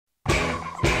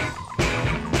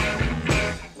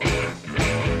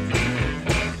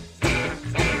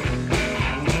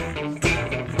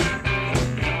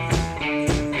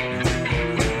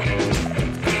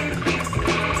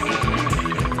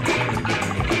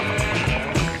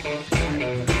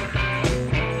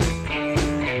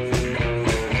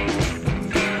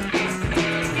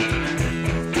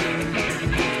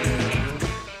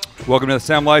Welcome to the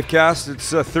Sam Livecast.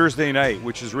 It's Thursday night,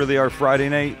 which is really our Friday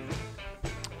night,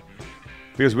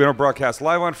 because we don't broadcast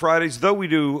live on Fridays, though we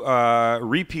do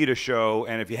repeat a show,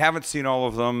 and if you haven't seen all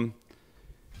of them,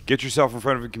 get yourself in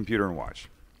front of a computer and watch.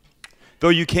 Though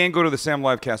you can go to the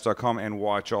samlivecast.com and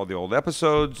watch all the old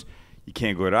episodes. You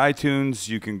can't go to iTunes.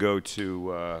 You can go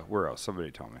to, where else?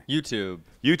 Somebody tell me. YouTube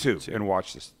and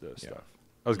watch this stuff.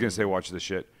 I was going to say watch the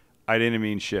shit. I didn't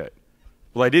mean shit.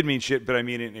 Well, I did mean shit, but I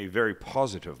mean it in a very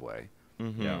positive way.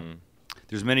 Mm-hmm. Yeah.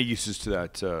 There's many uses to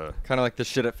that. Kind of like the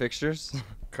shit at fixtures.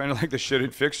 Kind of like the shit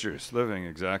at fixtures. Living,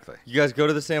 exactly. You guys go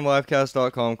to the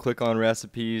samlivecast.com, click on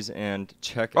recipes, and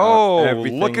check out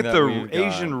everything. Oh, look at that the we've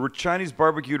Asian got. Chinese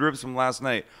barbecued ribs from last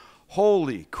night.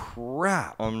 Holy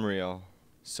crap. Unreal.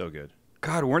 So good.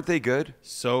 God, weren't they good?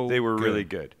 They were really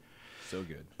good. So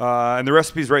good. And the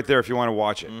recipe's right there if you want to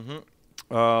watch it. Mm-hmm.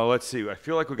 Let's see. I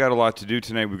feel like we got a lot to do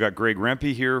tonight. We've got Greg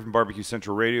Rempe here from Barbecue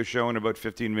Central Radio Show. In about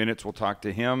 15 minutes, we'll talk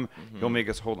to him. Mm-hmm. He'll make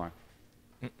us, hold on.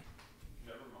 Never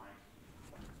mind.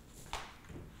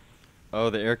 Oh,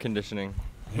 the air conditioning.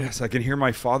 Yes, I can hear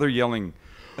my father yelling,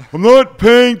 I'm not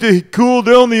paying to cool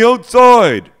down the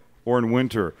outside. Or in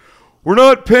winter, we're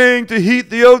not paying to heat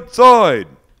the outside.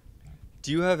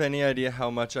 Do you have any idea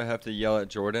how much I have to yell at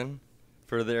Jordan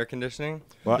for the air conditioning?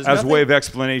 Well, as a way of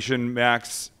explanation,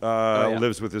 Max yeah.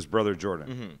 lives with his brother Jordan.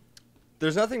 Mm-hmm.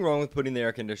 There's nothing wrong with putting the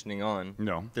air conditioning on.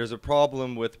 No. There's a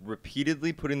problem with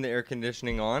repeatedly putting the air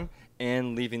conditioning on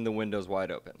and leaving the windows wide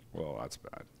open. Well, that's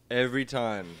bad. Every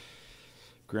time.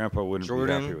 Grandpa wouldn't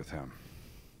Jordan. be happy with him.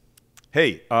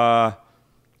 Hey,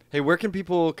 Hey, where can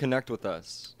people connect with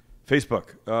us?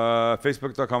 Facebook.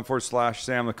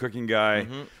 Facebook.com/Sam the Cooking Guy.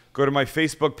 Mm-hmm. Go to my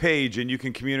Facebook page and you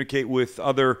can communicate with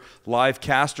other live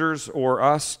casters or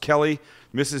us. Kelly,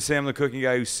 Mrs. Sam the Cooking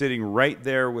Guy, who's sitting right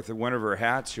there with one of her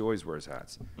hats. She always wears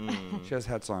hats. She has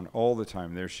hats on all the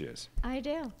time. There she is. I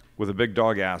do. With a big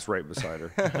dog ass right beside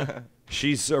her.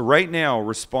 She's right now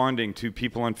responding to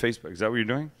people on Facebook. Is that what you're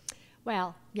doing?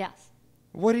 Well, yes.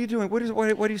 What are you doing? Why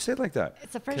do you say it like that?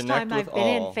 It's the first Connect time I've with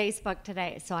been all. in Facebook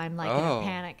today, so I'm like in Oh. a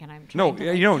panic and I'm No, trying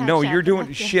to you know, catch no, up. you're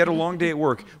doing. She had a long day at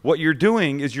work. What you're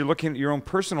doing is you're looking at your own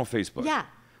personal Facebook. Yeah.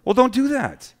 Well, don't do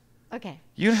that. Okay.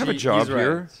 You don't have a He's job right.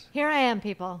 here. Here I am,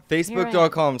 people. Here I am.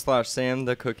 Facebook.com/Sam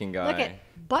the Cooking Guy. Look at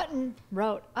Button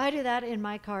wrote, I do that in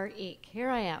my car, eek. Here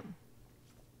I am.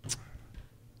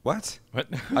 What?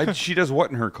 What? She does what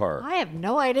in her car? I have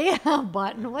no idea,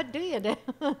 Button. What do you do?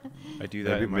 I do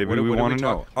that. Maybe we want to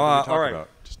know. All all right. right.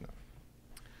 Just now.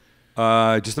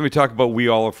 Just let me talk about We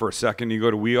Olive for a second. You go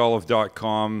to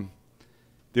weolive.com.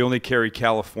 They only carry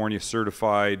California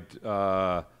certified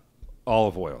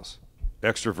olive oils,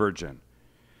 extra virgin.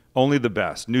 Only the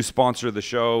best. New sponsor of the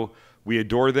show. We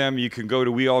adore them. You can go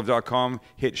to weolive.com,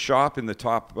 hit shop in the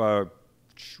top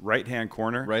right-hand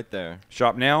corner. Right there.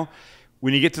 Shop now.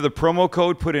 When you get to the promo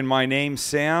code, put in my name,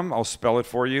 Sam. I'll spell it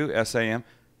for you, S-A-M.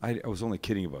 I was only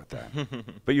kidding about that.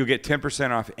 But you'll get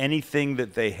 10% off anything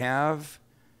that they have.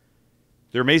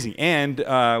 They're amazing. And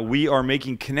we are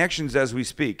making connections as we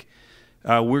speak.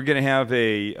 We're going to have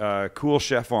a cool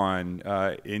chef on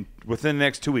within the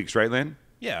next 2 weeks, right, Lynn?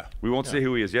 Yeah. We won't say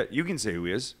who he is yet. You can say who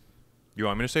he is. You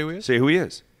want me to say who he is? Say who he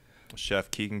is. Chef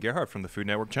Keegan Gerhardt from the Food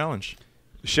Network Challenge.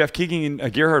 Chef Keegan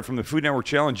Gerhardt from the Food Network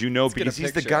Challenge, you know, Let's get a because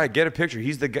he's the picture. guy. Get a picture.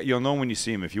 He's the guy. You'll know when you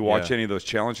see him if you watch Yeah. any of those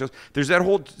challenge shows. There's that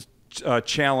whole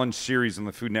challenge series on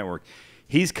the Food Network.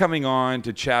 He's coming on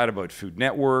to chat about Food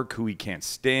Network, who he can't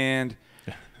stand.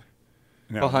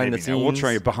 No, Behind the maybe not. We'll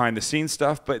try scenes. behind the scenes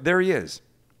stuff, but there he is.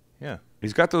 Yeah.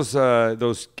 He's got those I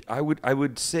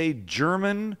would say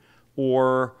German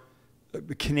or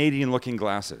Canadian looking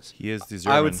glasses. He is the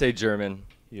German. I would say German.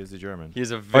 He is the German. He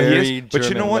has a He very is, German but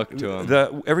you know what? look to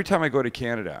him. Every time I go to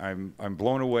Canada, I'm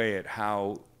blown away at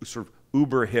how sort of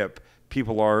uber hip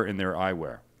people are in their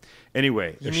eyewear.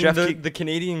 Anyway, You Chef mean the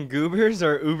Canadian goobers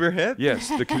are uber hip? yes,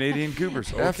 the Canadian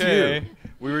goobers. F Okay. you.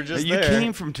 We were just You there.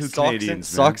 came from two Socks Canadians, and, man.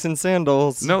 socks and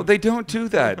sandals. No, they don't do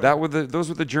that. Those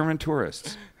were the German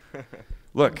tourists.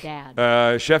 Look,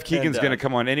 Dad. Chef Keegan's Dad. going to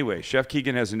come on anyway. Chef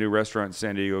Keegan has a new restaurant in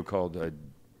San Diego called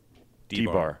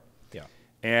D-Bar. Yeah.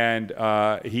 And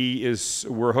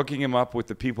we're hooking him up with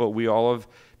the people at We Olive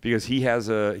because he has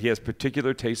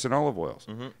particular taste in olive oils.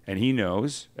 And he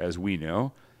knows, as we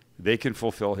know, they can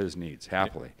fulfill his needs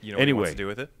happily. You know what he wants to do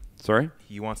with it? Sorry?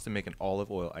 He wants to make an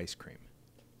olive oil ice cream.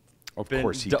 Of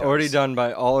course he does. Already done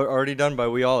by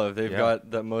We Olive. They've Yeah. got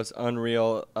the most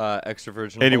unreal extra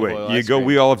virgin Anyway, olive oil you ice go cream.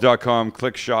 weolive.com,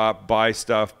 click shop, buy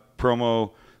stuff,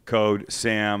 promo code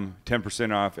SAM,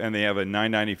 10% off, and they have a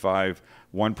 $9.95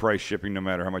 one price shipping no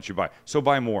matter how much you buy. So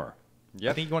buy more.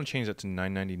 I think you want to change that to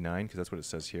 $9.99 because that's what it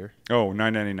says here. Oh,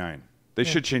 $9.99. They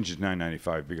should change it to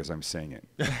 $9.95 because I'm saying it.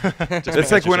 Just It's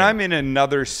like because when you're I'm in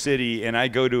another city and I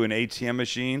go to an ATM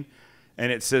machine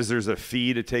and it says there's a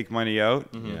fee to take money out.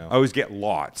 Yeah. I always get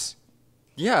lots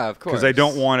Yeah, of course. because I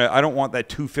don't want that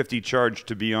 $2.50 charge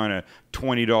to be on a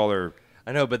 $20.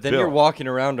 I know, but then bill. you're walking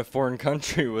around a foreign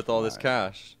country with all this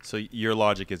cash. So your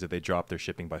logic is if they drop their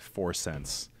shipping by 4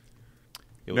 cents.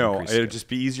 It'll No, increase it'll it. just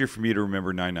be easier for me to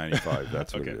remember $9.95.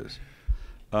 That's what it Okay. is.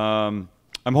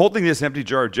 I'm holding this empty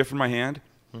jar of Jif in my hand.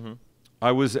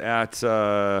 I was at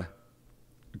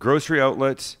grocery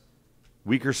outlets a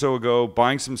week or so ago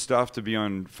buying some stuff to be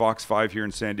on Fox 5 here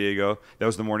in San Diego. That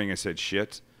was the morning I said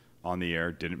shit on the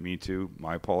air. Didn't mean to.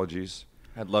 My apologies.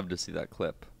 I'd love to see that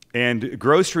clip. And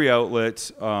grocery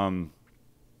outlets, they're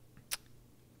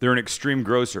an extreme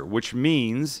grocer, which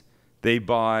means they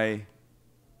buy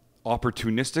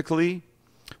opportunistically,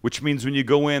 which means when you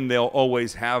go in, they'll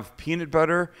always have peanut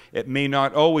butter. It may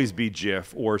not always be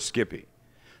Jif or Skippy.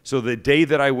 So the day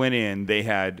that I went in, they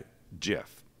had Jif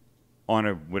on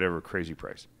a whatever crazy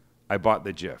price. I bought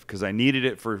the Jif because I needed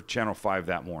it for Channel 5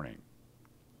 that morning.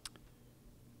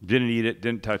 Didn't eat it,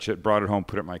 didn't touch it, brought it home,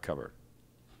 put it in my cupboard.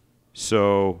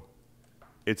 So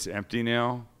it's empty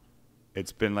now.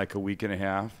 It's been like a week and a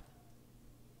half.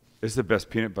 It's the best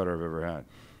peanut butter I've ever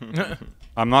had.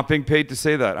 I'm not being paid to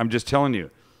say that. I'm just telling you.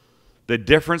 The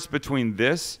difference between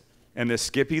this and the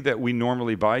Skippy that we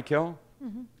normally buy, Kel,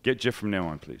 get Jif from now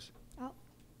on, please. Oh.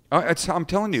 I'm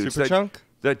telling you. Super it's that, chunk?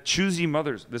 That choosy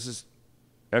mothers. This is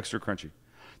extra crunchy.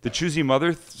 The choosy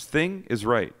mother thing is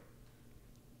right.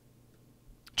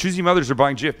 Choosy mothers are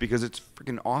buying Jif because it's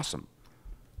freaking awesome.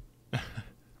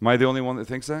 Am I the only one that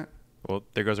thinks that? Well,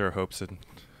 there goes our hopes of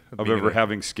Of ever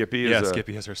having Skippy? Yeah, as a,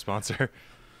 Skippy as our sponsor.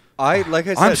 Like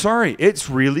I said, I'm sorry. It's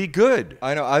really good.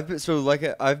 I know.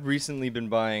 I've recently been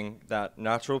buying that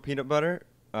natural peanut butter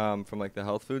from like the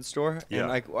health food store, Yeah.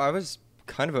 and I was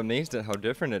kind of amazed at how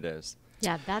different it is.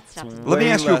 Yeah, that stuff. Let me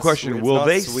Way ask you a less question. sweet. It's Will not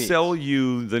they sweet. sell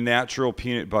you the natural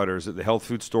peanut butters at the health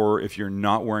food store if you're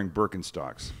not wearing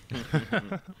Birkenstocks?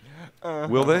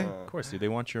 Will they? Of course, dude. They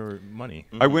want your money.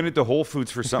 I went into Whole Foods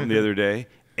for something the other day.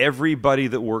 Everybody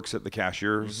that works at the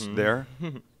cashiers there,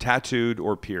 tattooed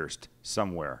or pierced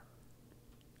somewhere.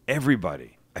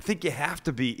 Everybody. I think you have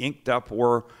to be inked up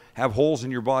or have holes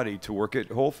in your body to work at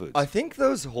Whole Foods. I think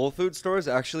those Whole Food stores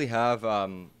actually have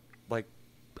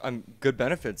good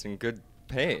benefits and good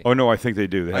pay. Oh, no, I think they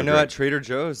do. They I have know great- at Trader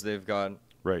Joe's they've got.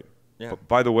 Right. Yeah.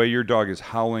 By the way, your dog is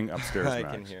howling upstairs, I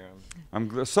Max. can hear him.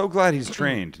 I'm so glad he's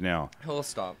trained now. He'll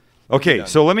stop. He'll be Okay, done.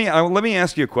 so let me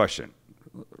ask you a question.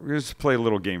 We're just play a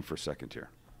little game for a second here.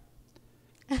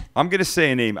 I'm going to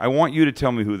say a name. I want you to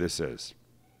tell me who this is.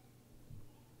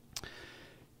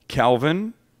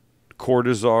 Calvin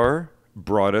Cortazar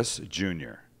Broadus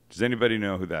Jr. Does anybody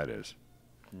know who that is?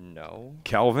 No.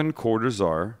 Calvin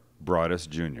Cortazar Broadus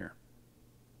Jr.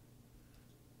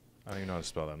 I don't even know how to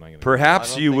spell that. I'm not gonna.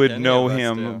 Perhaps I don't you think would any know of us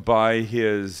him do. by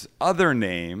his other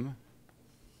name,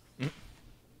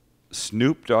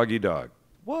 Snoop Doggy Dog.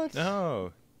 What?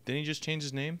 No. Didn't he just change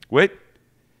his name? Wait.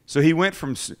 So he went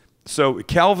from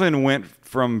Calvin went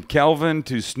from Calvin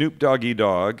to Snoop Doggy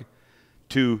Dog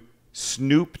to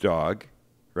Snoop Dogg,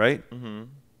 right? Mm-hmm.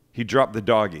 He dropped the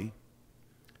doggy.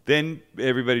 Then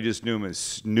everybody just knew him as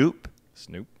Snoop.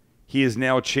 Snoop. He has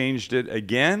now changed it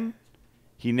again.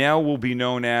 He now will be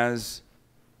known as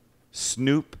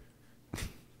Snoop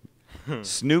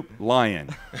Snoop Lion.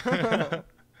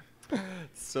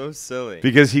 So silly.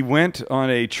 Because he went on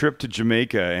a trip to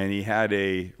Jamaica and he had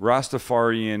a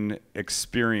Rastafarian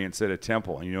experience at a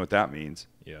temple. And you know what that means?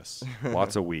 Yes.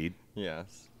 Lots of weed.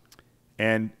 Yes.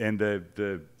 And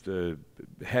the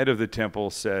head of the temple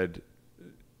said,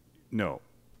 "No,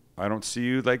 I don't see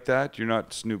you like that. You're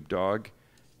not Snoop Dogg.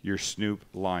 You're Snoop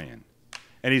Lion."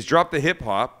 And he's dropped the hip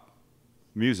hop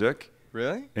music,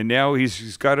 Really? and now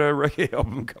he's got a reggae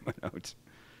album coming out.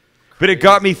 But it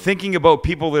got me thinking about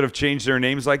people that have changed their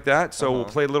names like that. So we'll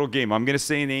play a little game. I'm going to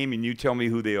say a name, and you tell me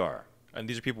who they are. And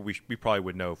these are people we probably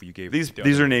would know if you gave These the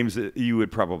these other are name. names that you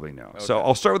would probably know. So Okay.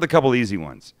 I'll start with a couple easy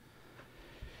ones.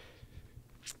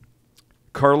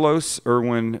 Carlos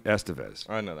Irwin Estevez.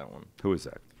 I know that one. Who is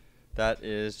that? That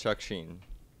is Chuck Sheen.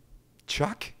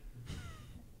 Chuck?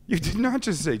 You did not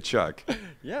just say Chuck. Did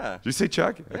Yeah. you say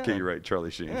Chuck? Okay, Yeah. you're right.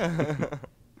 Charlie Sheen. Yeah.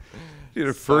 You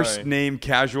had a first Sorry. name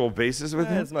casual basis with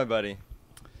him? That's my buddy.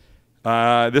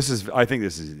 I think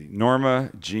this is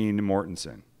Norma Jean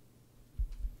Mortensen.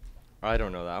 I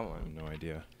don't know that I have one. no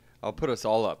idea. I'll put us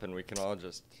all up and we can all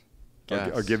just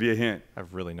guess. I'll give you a hint. I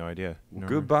have really no idea. No.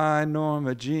 Goodbye,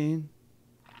 Norma Jean.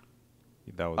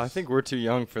 That was. I think we're too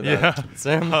young for Yeah. that.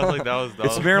 Sam. I was like, that was.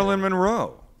 It's Marilyn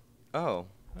Monroe. Oh.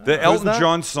 The Elton that?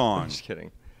 John I'm song, just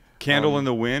kidding. Candle in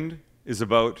the Wind, is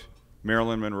about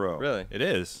Marilyn Monroe. Really? It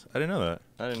is. I didn't know that.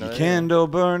 I didn't know The that. candle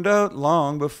burned out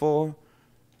long before.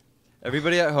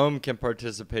 Everybody at home can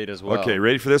participate as well. Okay,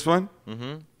 ready for this one?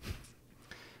 Mm-hmm.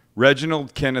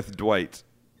 Reginald Kenneth Dwight.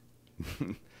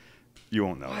 You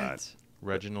won't know that.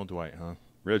 Reginald Dwight, huh?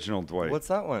 Reginald Dwight. What's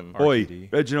that one? Oi,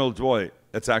 RTD. Reginald Dwight.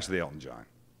 That's actually Elton John.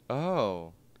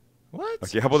 Oh. What?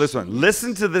 Okay, how about this one?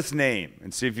 Listen to this name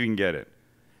and see if you can get it.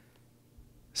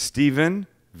 Stephen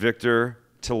Victor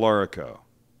Tallarico.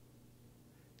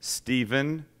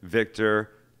 Stephen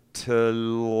Victor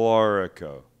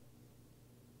Tallarico.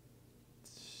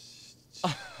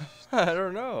 I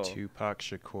don't know. Tupac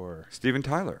Shakur. Steven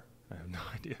Tyler. I have no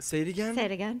idea. Say it again. Say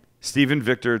it again. Stephen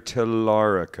Victor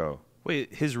Tallarico.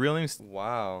 Wait, his real name's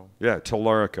Wow. Yeah,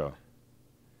 Tallarico.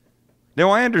 Now,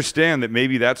 I understand that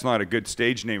maybe that's not a good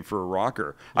stage name for a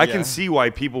rocker. I Yeah. can see why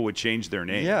people would change their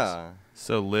names. Yeah.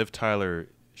 so Liv Tyler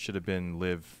should have been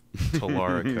Liv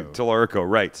Tallarico. Tallarico,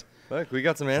 right. Look, we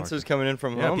got some answers coming in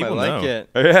from Yeah, home. I people like know. it.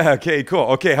 Yeah, okay, cool.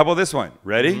 Okay, how about this one?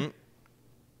 Ready? Mhm.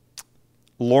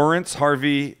 Lawrence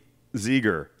Harvey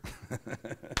Ziegler.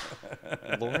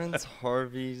 Lawrence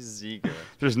Harvey Ziegler.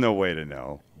 There's no way to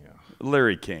know. Yeah.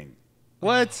 Larry King.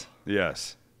 What?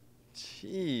 Yes.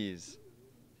 Jeez.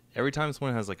 Every time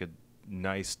someone has like a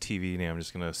nice TV name, I'm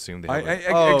just gonna assume they I, have. I, like,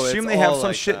 I Oh, assume it's they have all some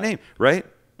like shit that. name, right?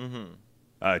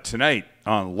 Mm-hmm. Tonight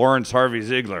on Lawrence Harvey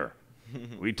Ziegler,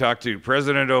 we talked to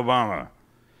President Obama.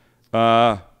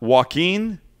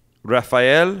 Joaquin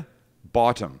Raphael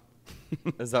Bottom.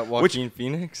 Is that Joaquin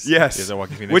Phoenix? Yes. Is that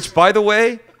Joaquin Phoenix? Which, by the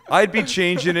way, I'd be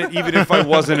changing it even if I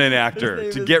wasn't an actor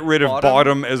name to is get rid of Bottom?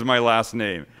 Bottom as my last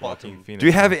name. Joaquin Phoenix. Do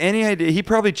you have any idea? He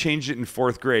probably changed it in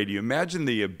 4th grade. You imagine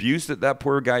the abuse that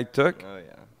poor guy took? Oh,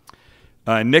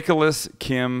 yeah. Nicholas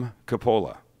Kim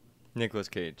Coppola. Nicolas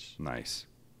Cage. Nice.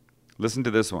 Listen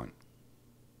to this one.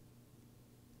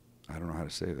 I don't know how to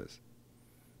say this.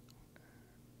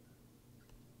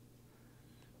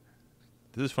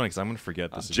 This is funny because I'm gonna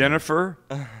forget this. again. Jennifer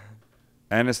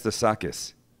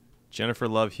Anastasakis. Jennifer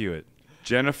Love Hewitt.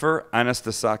 Jennifer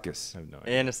Anastasakis. I have no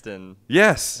idea. Aniston.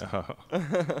 Yes.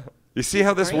 Oh. You see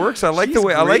how this Greek. works? I like the She's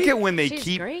way I like Greek? it when they She's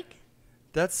keep Greek.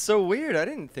 That's so weird. I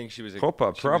didn't think she was a Hopa, she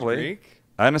was probably. Greek.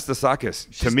 Anastasakis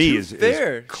to She's me too is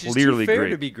fair. She's clearly too fair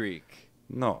Greek. to be Greek.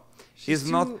 No. She's It's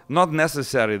too- not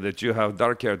necessary that you have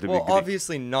dark hair to Well, be Greek.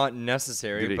 obviously not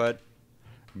necessary, Greek. but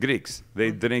Greeks.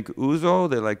 They drink ouzo,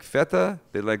 they like feta,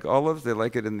 they like olives, they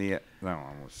like it in the... No,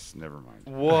 almost, never mind.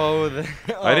 whoa.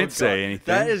 I didn't God. say anything.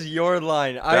 That is your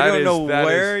line. I That don't is- know that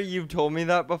where is- you've told me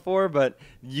that before, but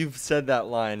you've said that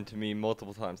line to me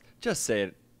multiple times. Just say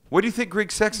it. What do you think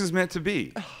Greek sex is meant to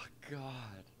be? Oh, God.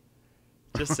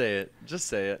 Just say it. Just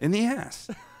say it. In the ass.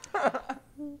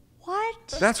 What?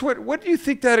 That's what do you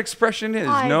think that expression is?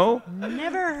 I've No?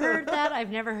 never heard that. I've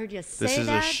never heard you say This is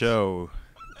that. a show.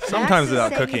 Max Sometimes is without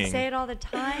saying you cooking. say it all the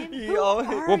time. He Who always-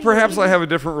 are Well, perhaps you? I have a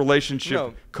different relationship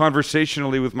No.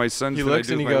 conversationally with my sons He than I looks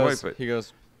do and with he my goes, wife. he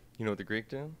goes, you know what the Greek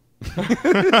do?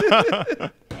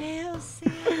 Ew,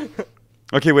 Sam.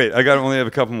 Okay, wait. I only have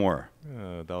a couple more.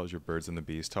 That was your birds and the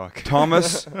bees talk.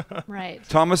 Thomas Right.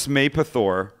 Thomas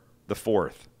Mapplethorpe the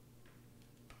fourth.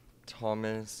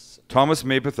 Thomas, Thomas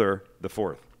Mapplethorpe the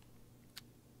fourth.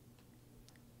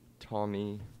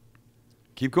 Tommy.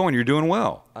 Keep going. You're doing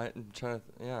well. I'm trying to,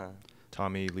 yeah.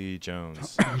 Tommy Lee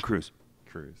Jones. Tom Cruise.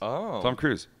 Cruise. Oh. Tom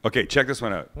Cruise. Okay, check this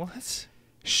one out. What?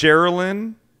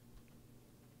 Sherilyn.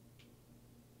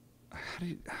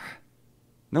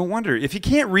 No wonder. If you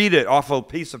can't read it off a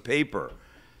piece of paper,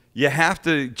 you have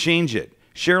to change it.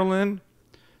 Sherilyn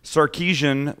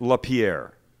Sarkeesian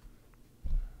LaPierre.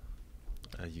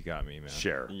 You got me, man.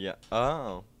 Cher. Yeah.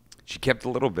 Oh. She kept a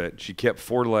little bit. She kept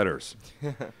 4 letters.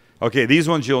 Okay, these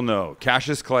ones you'll know.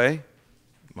 Cassius Clay.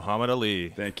 Muhammad Ali.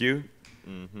 Thank you.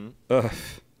 Mm-hmm.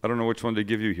 I don't know which one to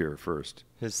give you here first.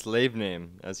 His slave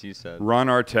name, as you said. Ron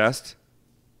Artest.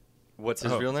 What's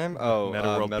his Oh, real name? Oh, Meta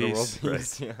World Meta Peace. World Right.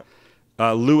 Peace.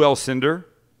 Yeah. Lou Alcindor.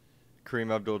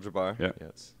 Kareem Abdul-Jabbar. Yeah.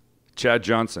 Yes. Chad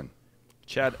Johnson.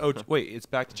 Chad. Oh, wait. It's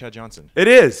back to Chad Johnson. It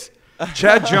is.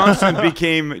 Chad Johnson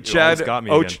became Chad almost got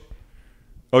me Och- again.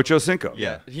 Ocho Cinco.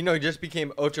 Yeah. He just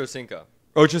became Ocho Cinco.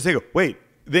 Ocho Cinco. Wait.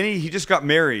 Then he just got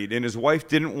married, and his wife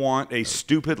didn't want a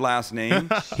stupid last name.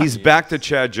 He's back to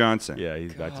Chad Johnson. Yeah,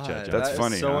 he's back to Chad God, Johnson. That's that is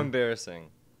funny, so huh? embarrassing.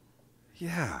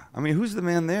 Yeah. I mean, who's the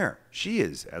man there? She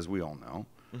is, as we all know.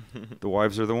 The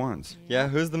wives are the ones. Yeah,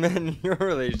 who's the man in your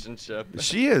relationship?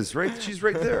 She is, right? She's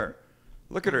right there.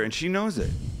 Look at her, and she knows it.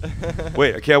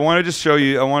 Wait, okay, I want to just show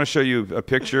you. I want to show you a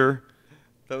picture.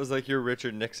 That was like your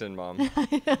Richard Nixon mom.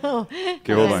 I know.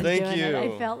 Okay, hold I on. was Thank doing it.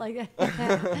 you. I felt like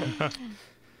that.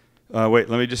 Wait,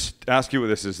 let me just ask you what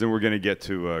this is. Then we're going to get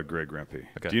to Greg Rempe.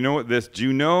 Okay. Do you know what this? Do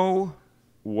you know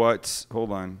what's?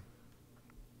 Hold on.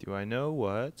 Do I know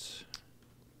what?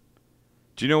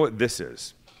 Do you know what this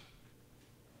is?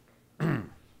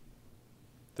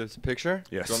 This picture?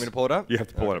 Yes. Do you want me to pull it up? You have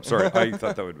to pull it up. Sorry, I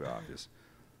thought that would be obvious.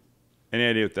 Any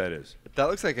idea what that is? That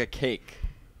looks like a cake.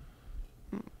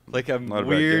 Like a Not a bad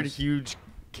weird, guess. huge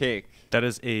cake. That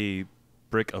is a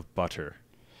brick of butter.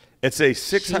 It's a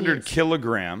 600 Jeez.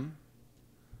 kilogram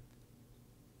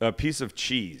piece of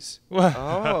cheese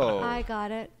Oh. I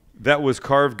got it. that was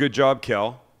carved. Good job,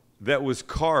 Kel. That was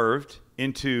carved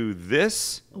into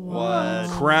this What?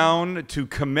 crown to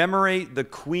commemorate the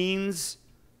Queen's.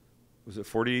 Was it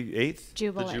 48th?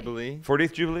 Jubilee. The Jubilee?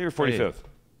 40th Jubilee or 45th?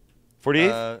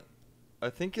 48th? I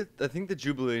think the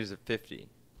Jubilee is at 50.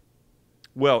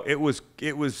 Well, it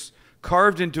was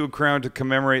carved into a crown to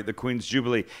commemorate the Queen's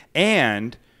Jubilee,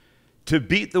 and to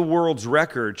beat the world's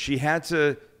record, she had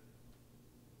to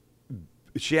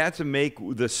make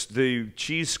the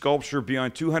cheese sculpture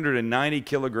beyond 290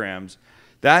 kilograms.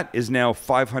 That is now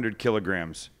 500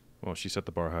 kilograms. Well, she set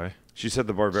the bar high. She set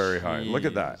the bar very high. Look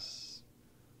at that. Jeez.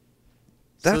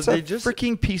 That's So a they just-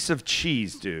 freaking piece of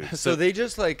cheese, dude. So they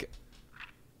just like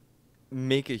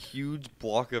make a huge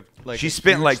block of like. She a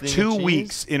spent huge like thing of 2 cheese?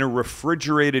 weeks in a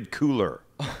refrigerated cooler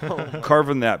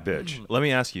carving that bitch. Let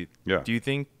me ask you. Yeah. Do you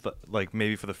think, like,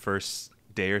 maybe for the first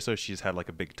day or so, she's had like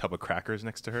a big tub of crackers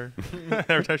next to her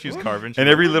every time she was carving? And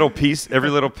every little piece,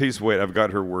 wait, I've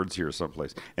got her words here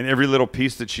someplace. And every little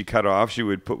piece that she cut off, she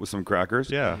would put with some crackers.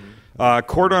 Yeah.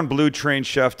 Cordon Bleu trained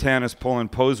chef Tanis Pullen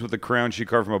posed with the crown she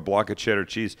carved from a block of cheddar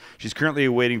cheese. She's currently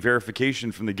awaiting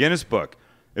verification from the Guinness Book.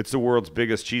 It's the world's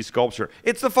biggest cheese sculpture.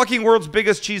 It's the fucking world's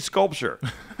biggest cheese sculpture.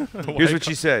 Here's what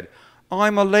she said.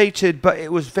 I'm elated, but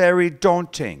it was very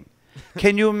daunting.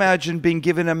 Can you imagine being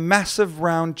given a massive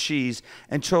round cheese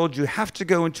and told you have to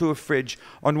go into a fridge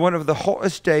on one of the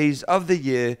hottest days of the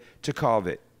year to carve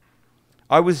it?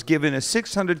 I was given a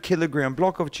 600 kilogram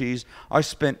block of cheese. I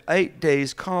spent 8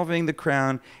 days carving the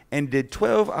crown and did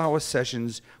 12-hour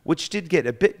sessions, which did get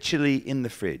a bit chilly in the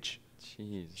fridge.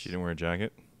 Jeez. She didn't wear a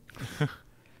jacket.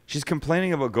 She's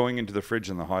complaining about going into the fridge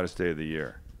on the hottest day of the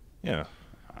year. Yeah.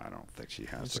 I don't think she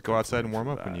has Just to go outside and complain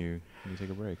warm for up when that. you take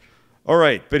a break. All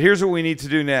right, but here's what we need to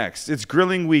do next. It's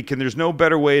grilling week, and there's no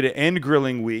better way to end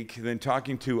grilling week than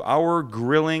talking to our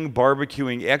grilling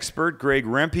barbecuing expert, Greg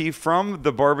Rempe, from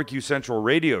the Barbecue Central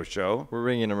radio show. We're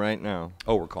ringing him right now.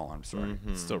 Oh, we're calling. I'm sorry.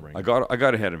 It's still ringing. I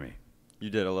got ahead of me. You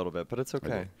did a little bit, but it's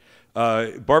okay.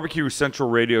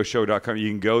 BarbecueCentralRadioshow.com. You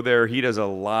can go there. He does a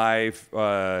live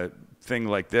thing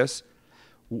like this.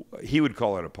 He would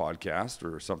call it a podcast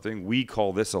or something. We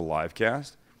call this a live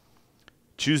cast.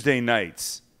 Tuesday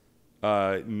nights,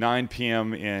 9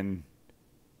 p.m. in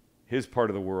his part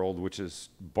of the world, which is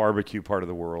barbecue part of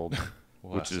the world,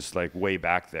 which is like way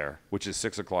back there, which is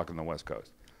 6 o'clock on the West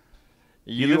Coast.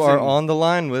 You lives are in- on the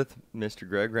line with Mr.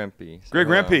 Greg Rempe. Greg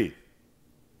Rempe,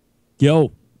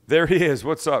 Yo, there he is.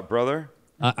 What's up, brother?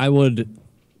 I would,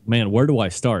 man, where do I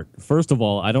start? First of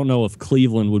all, I don't know if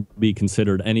Cleveland would be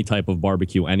considered any type of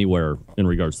barbecue anywhere in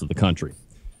regards to the country.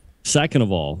 Second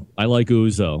of all, I like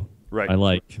ouzo. Right. I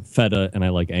like feta and I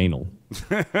like anal.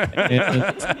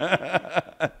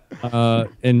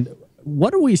 And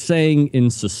what are we saying in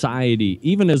society,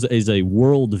 even as a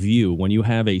world view, when you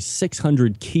have a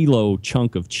 600 kilo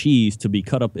chunk of cheese to be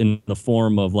cut up in the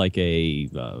form of like a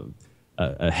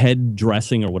head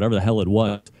dressing or whatever the hell it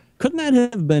was? Couldn't that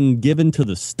have been given to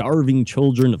the starving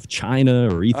children of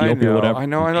China or Ethiopia or whatever? I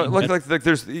know. Like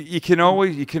there's you can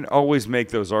always make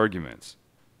those arguments.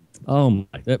 Oh my!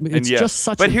 It's yes, just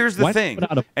such. But a, here's the why thing,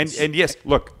 put out a- and yes,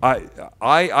 look,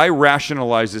 I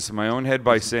rationalize this in my own head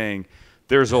by saying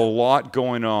there's a lot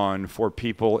going on for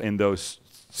people in those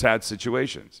sad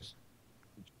situations.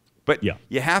 But Yeah.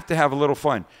 you have to have a little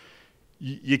fun.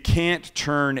 You can't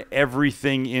turn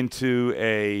everything into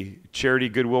a charity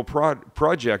goodwill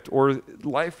project, or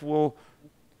life will.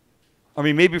 I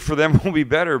mean, maybe for them it will be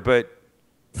better, but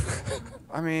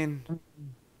I mean.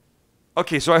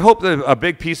 Okay, so I hope that a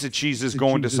big piece of cheese is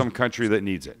going to some country that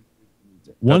needs it.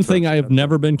 One That's thing what- I have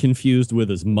never been confused with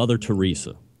is Mother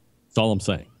Teresa. That's all I'm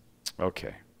saying.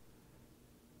 Okay.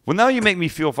 Well, now you make me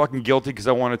feel fucking guilty because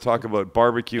I want to talk about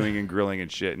barbecuing and grilling and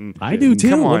shit. And I do too.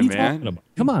 Come What on, are you man. talking about?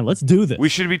 Come on, let's do this. We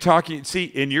should be talking. See,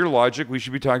 in your logic, we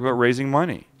should be talking about raising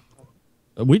money.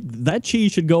 That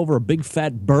cheese should go over a big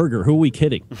fat burger. Who are we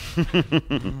kidding?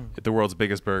 The world's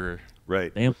biggest burger.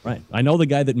 Right. Damn right. I know the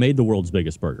guy that made the world's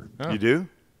biggest burger. You do?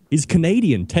 He's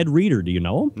Canadian. Ted Reeder. Do you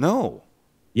know him? No.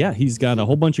 Yeah, he's got a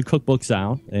whole bunch of cookbooks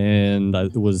out, and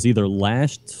it was either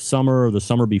last summer or the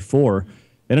summer before.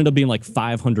 It ended up being like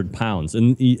 500 pounds,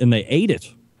 and they ate it.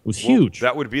 It was huge.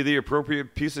 That would be the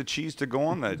appropriate piece of cheese to go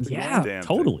on that. Yeah, damn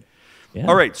totally. Thing. Yeah.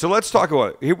 All right, so let's talk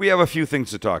about. Here we have a few things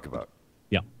to talk about.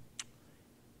 Yeah.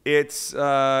 It's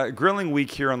grilling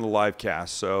week here on the live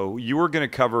cast, so you were going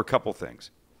to cover a couple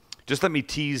things. Just let me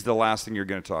tease the last thing you're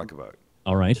going to talk about.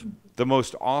 All right. The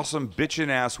most awesome bitchin'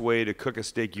 ass way to cook a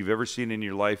steak you've ever seen in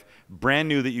your life, brand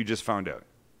new that you just found out.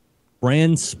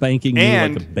 Brand spanking new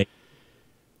And like a baby.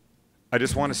 I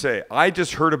just want to say, I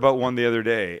just heard about one the other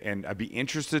day, and I'd be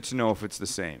interested to know if it's the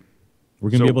same. We're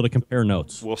going to be able to compare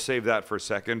notes. We'll save that for a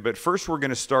second. But first, we're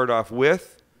going to start off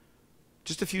with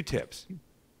just a few tips.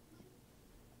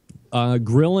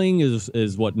 Grilling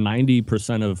is what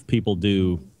 90% of people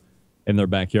do in their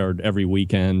backyard every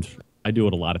weekend. I do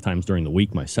it a lot of times during the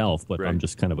week myself, but I'm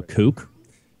just kind of a kook.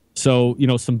 So,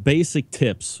 some basic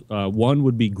tips. One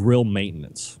would be grill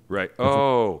maintenance. Right.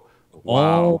 Oh,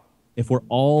 wow. If we're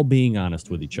all being honest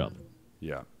with each other.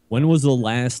 Yeah. When was the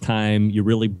last time you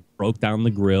really broke down the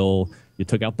grill, you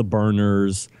took out the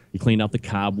burners, you cleaned out the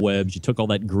cobwebs, you took all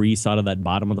that grease out of that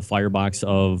bottom of the firebox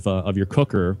of your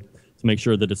cooker to make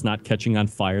sure that it's not catching on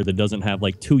fire, that doesn't have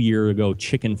like 2 years ago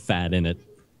chicken fat in it.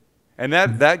 And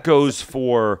that goes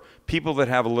for people that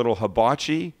have a little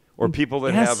hibachi or people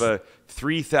that have a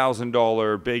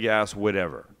 $3,000 big ass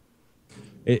whatever.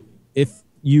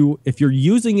 If you're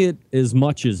using it as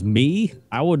much as me,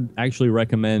 I would actually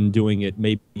recommend doing it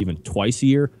maybe even twice a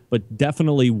year, but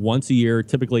definitely once a year.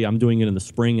 Typically, I'm doing it in the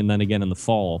spring and then again in the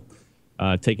fall,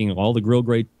 taking all the grill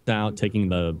grates out, taking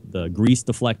the grease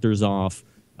deflectors off,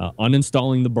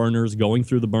 uninstalling the burners, going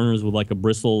through the burners with like a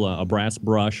brass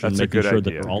brush, and making sure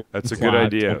that they're all That's a good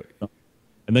idea.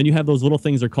 And then you have those little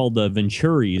things, they're called the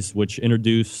Venturis, which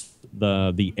introduce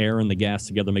the air and the gas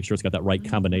together, make sure it's got that right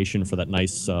combination for that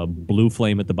nice blue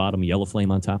flame at the bottom, yellow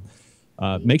flame on top.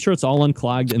 Make sure it's all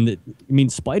unclogged. And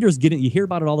spiders get in, you hear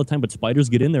about it all the time, but spiders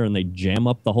get in there and they jam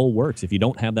up the whole works. If you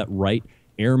don't have that right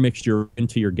air mixture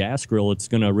into your gas grill, it's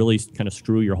going to really kind of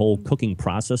screw your whole cooking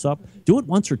process up. Do it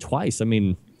once or twice.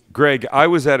 Greg, I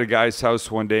was at a guy's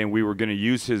house one day and we were going to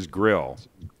use his grill.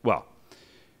 Well,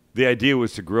 the idea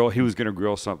was to grill. He was going to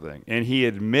grill something. And he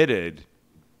admitted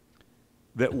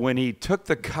that when he took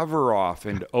the cover off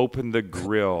and opened the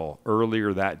grill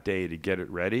earlier that day to get it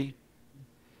ready,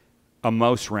 a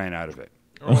mouse ran out of it.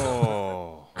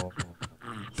 Oh.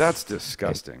 That's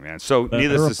disgusting, man. So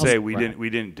needless to say, we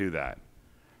didn't do that.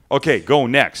 Okay, go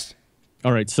next.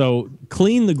 All right, so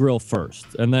clean the grill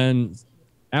first. And then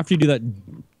after you do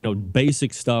that,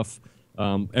 basic stuff,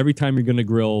 every time you're going to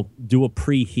grill, do a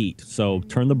preheat. So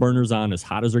turn the burners on as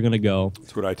hot as they're going to go.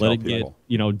 That's what I tell people.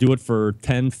 Do it for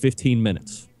 10, 15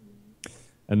 minutes.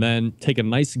 And then take a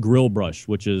nice grill brush,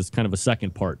 which is kind of a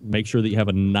second part. Make sure that you have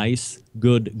a nice,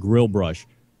 good grill brush.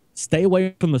 Stay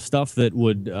away from the stuff that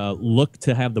would look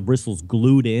to have the bristles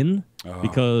glued in,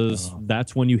 because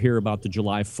that's when you hear about the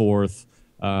July 4th,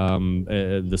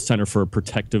 the Center for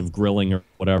Protective Grilling or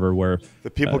whatever, where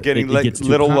the people getting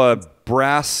little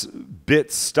brass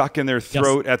bits stuck in their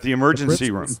throat at the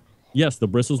emergency room. Yes, the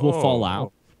bristles will fall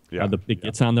out. Yeah. It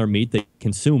gets on their meat. They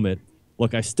consume it.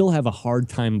 Look, I still have a hard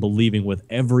time believing with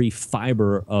every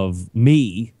fiber of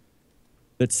me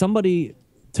that somebody,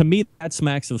 to me, that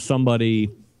smacks of somebody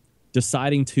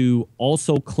deciding to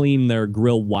also clean their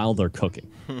grill while they're cooking.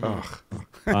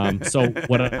 So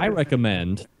what I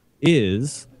recommend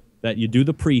is that you do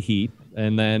the preheat,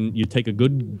 and then you take a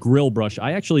good grill brush.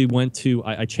 I actually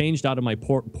I changed out of my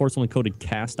porcelain-coated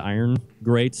cast iron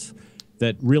grates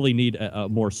that really need a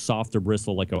more softer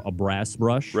bristle, like a brass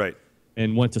brush. Right.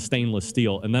 And went to stainless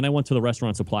steel. And then I went to the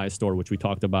restaurant supply store, which we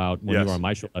talked about when we were on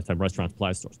my show last time, restaurant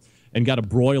supply stores, and got a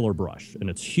broiler brush. And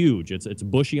it's huge. It's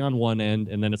bushy on one end,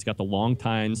 and then it's got the long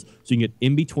tines, so you can get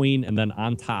in between and then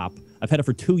on top. I've had it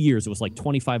for 2 years. It was like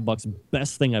 $25.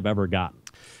 Best thing I've ever got.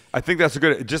 I think that's a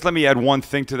good. Just let me add one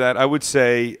thing to that. I would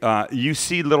say you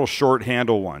see little short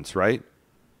handle ones, right?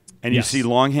 And you see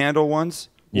long handle ones.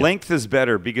 Yep. Length is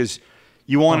better because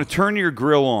you want to turn your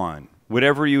grill on,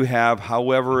 whatever you have,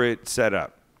 however it's set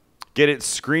up. Get it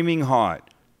screaming hot.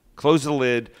 Close the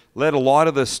lid. Let a lot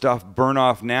of the stuff burn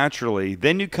off naturally.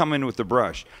 Then you come in with the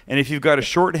brush. And if you've got a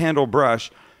short handle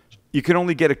brush, you can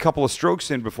only get a couple of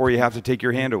strokes in before you have to take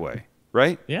your hand away.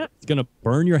 Right? Yeah, it's going to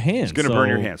burn your hands. It's going to burn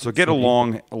your hands. So get a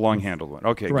long-handled one.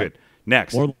 Okay, good.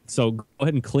 Next. So go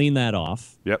ahead and clean that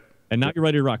off. Yep. And now you're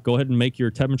ready to rock. Go ahead and make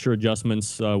your temperature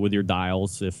adjustments with your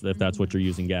dials if that's what you're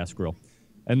using, gas grill.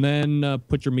 And then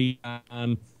put your meat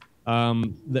on.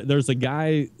 There's a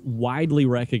guy widely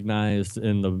recognized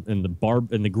in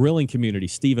the grilling community,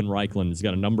 Steven Reichland. He's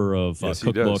got a number of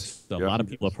cookbooks. A lot of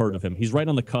people have heard of him. He's right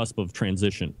on the cusp of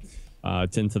transition.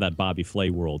 It's into that Bobby Flay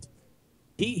world.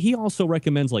 He also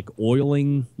recommends like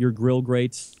oiling your grill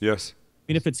grates. Yes.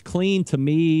 I mean, if it's clean, to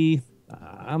me,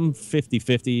 I'm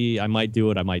 50-50. I might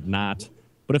do it, I might not.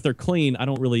 But if they're clean, I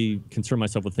don't really concern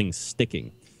myself with things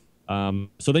sticking.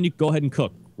 So then you go ahead and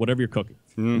cook whatever you're cooking.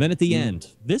 And then at the end,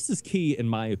 this is key in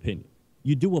my opinion.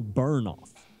 You do a burn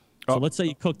off. So let's say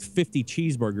you cooked 50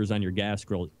 cheeseburgers on your gas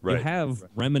grill. Right. You have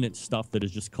remnant stuff that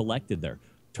is just collected there.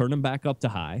 Turn them back up to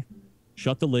high,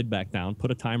 shut the lid back down,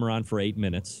 put a timer on for 8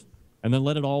 minutes, and then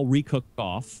let it all recook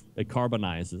off. It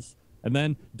carbonizes. And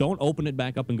then don't open it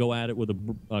back up and go at it with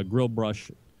a grill brush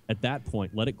at that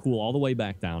point. Let it cool all the way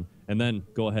back down, and then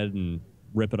go ahead and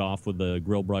rip it off with the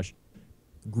grill brush.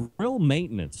 Grill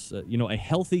maintenance, a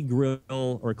healthy grill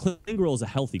or a clean grill is a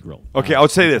healthy grill. Okay, I'll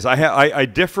say this. I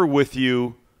differ with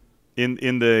you in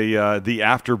the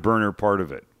afterburner part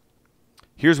of it.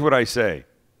 Here's what I say.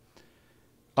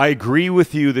 I agree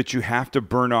with you that you have to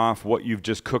burn off what you've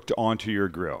just cooked onto your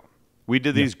grill. We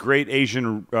did these great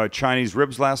Asian Chinese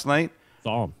ribs last night.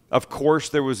 Saw 'em. Of course,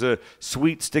 there was a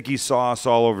sweet, sticky sauce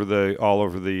all over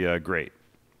the grate.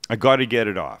 I got to get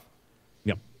it off.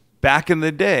 Yep. Back in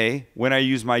the day, when I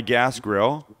used my gas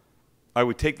grill, I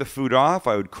would take the food off.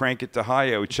 I would crank it to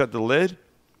high. I would shut the lid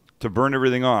to burn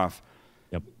everything off.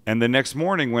 Yep. And the next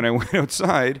morning, when I went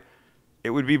outside,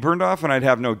 it would be burned off, and I'd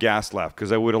have no gas left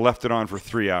because I would have left it on for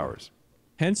 3 hours.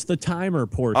 Hence the timer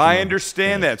portion. I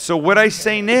understand that. So what I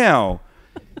say now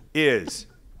is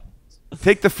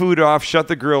take the food off, shut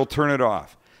the grill, turn it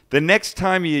off. The next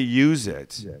time you use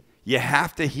it, you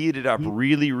have to heat it up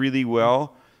really, really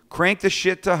well. Crank the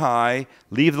shit to high,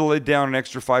 leave the lid down an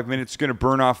extra 5 minutes. It's going to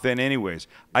burn off then anyways.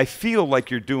 I feel like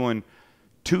you're doing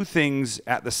two things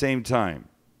at the same time.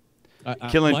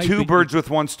 Killing two birds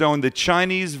with one stone. The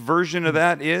Chinese version of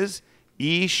that is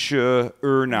Yi Shi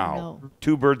Er Nao.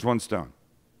 Two birds, one stone.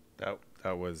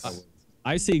 That was.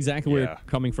 I see exactly where you're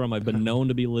coming from. I've been known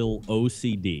to be a little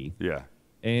OCD. Yeah.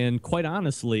 And quite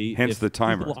honestly, hence if the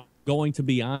timer. people are going to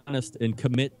be honest and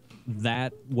commit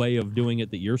that way of doing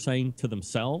it that you're saying to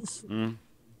themselves,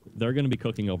 they're going to be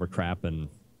cooking over crap. And,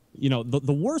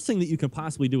 the worst thing that you can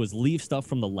possibly do is leave stuff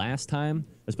from the last time,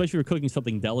 especially if you're cooking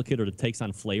something delicate or that takes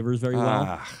on flavors very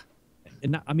well.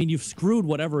 And not, you've screwed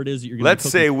whatever it is that you're going to Let's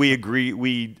say we agree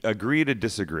to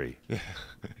disagree.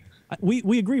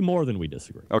 We agree more than we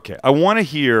disagree. Okay. I want to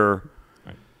hear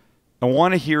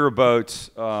about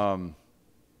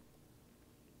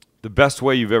the best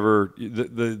way you've ever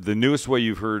the newest way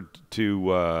you've heard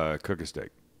to cook a steak.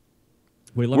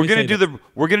 Wait, we're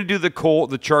gonna do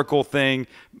the charcoal thing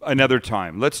another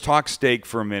time. Let's talk steak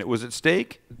for a minute. Was it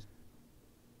steak?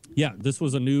 Yeah, this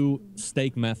was a new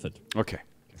steak method. Okay.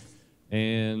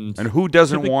 And who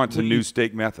doesn't want a new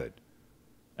steak method?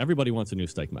 Everybody wants a new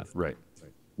steak method. Right.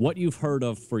 What you've heard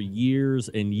of for years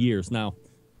and years. Now,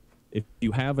 if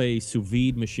you have a sous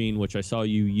vide machine, which I saw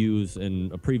you use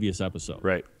in a previous episode.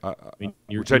 Right.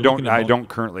 Which I don't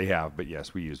currently have, but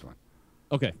yes, we used one.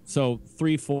 Okay, so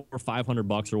 $300, $400,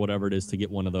 $500 or whatever it is to get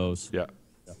one of those. Yeah.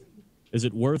 Is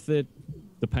it worth it?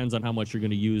 Depends on how much you're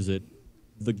going to use it.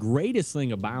 The greatest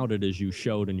thing about it, as you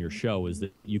showed in your show, is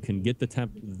that you can get the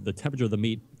temperature of the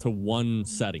meat to one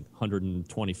setting,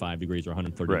 125 degrees or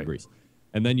 130 degrees.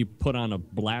 And then you put on a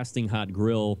blasting hot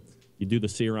grill. You do the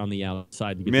sear on the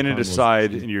outside. To get minute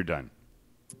aside, and you're done.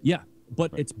 Yeah,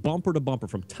 but it's bumper to bumper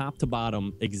from top to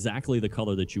bottom, exactly the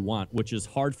color that you want, which is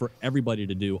hard for everybody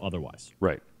to do otherwise.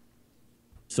 Right.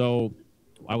 So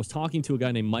I was talking to a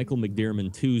guy named Michael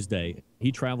McDearman Tuesday.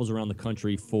 He travels around the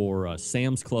country for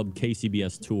Sam's Club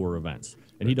KCBS tour events,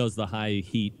 and he does the high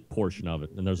heat portion of it.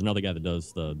 And there's another guy that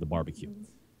does the barbecue.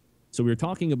 So we were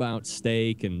talking about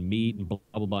steak and meat and blah,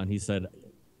 blah, blah, and he said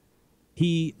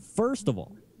he, first of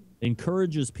all,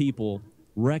 encourages people,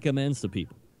 recommends to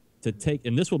people to take,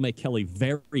 and this will make Kelly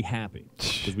very happy,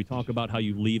 because we talk about how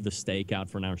you leave the steak out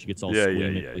for an hour, she gets all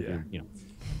squeamish.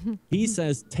 He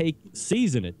says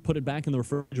season it, put it back in the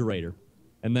refrigerator,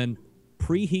 and then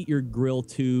preheat your grill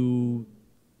to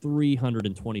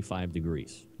 325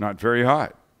 degrees. Not very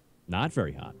hot. Not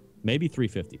very hot. Maybe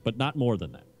 350, but not more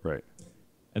than that. Right.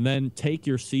 And then take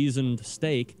your seasoned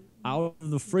steak out of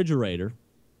the refrigerator,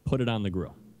 put it on the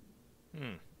grill.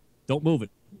 Don't move it.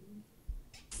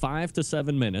 5 to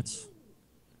 7 minutes,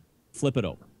 flip it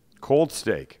over. Cold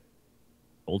steak.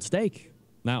 Cold steak.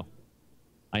 Now,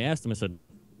 I asked him, I said,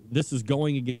 this is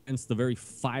going against the very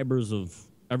fibers of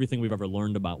everything we've ever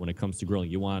learned about when it comes to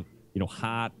grilling. You want,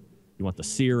 hot, you want the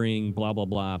searing, blah, blah,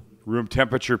 blah. Room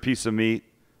temperature piece of meat.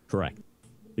 Correct.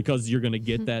 Because you're going to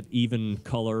get that even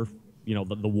color,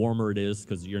 the warmer it is,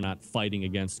 because you're not fighting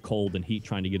against cold and heat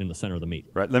trying to get in the center of the meat.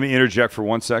 Right. Let me interject for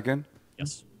 1 second.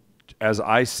 Yes. as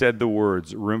I said the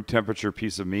words room temperature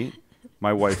piece of meat,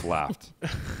 my wife laughed.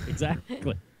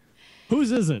 Exactly.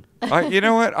 Whose isn't? You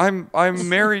know what? I'm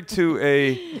married to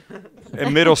a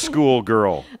middle school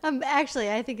girl. Actually,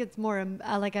 I think it's more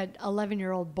like an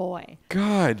 11-year-old boy.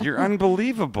 God, you're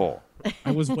unbelievable.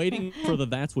 I was waiting for the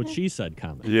 "that's what she said"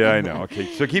 comment. Yeah, I know.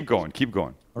 Okay, so keep going. Keep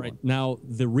going. All right. Now,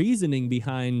 the reasoning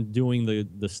behind doing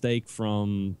the steak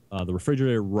from the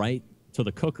refrigerator right to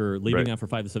the cooker, leaving Right. out for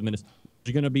 5 to 7 minutes,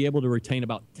 you're going to be able to retain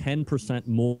about 10%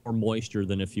 more moisture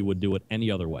than if you would do it any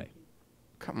other way.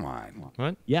 Come on.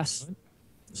 What? Yes.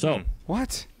 So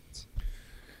What?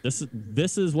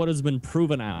 this is what has been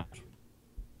proven out.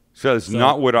 So that's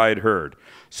not what I had heard.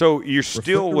 So you're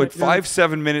still with Refrigerator-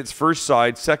 5-7 minutes first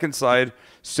side, second side,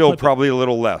 still Flip it. probably a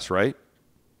little less, right?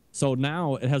 So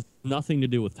now it has nothing to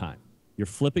do with time. You're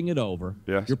flipping it over.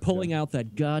 Yes. You're pulling out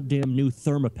that goddamn new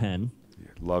Thermapen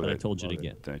Love that it. I told you to Love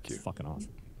get. it. Thank you. It's fucking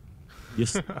awesome.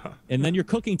 And then you're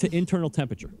cooking to internal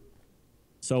temperature.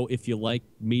 So if you like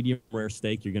medium rare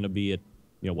steak, you're going to be at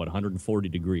 140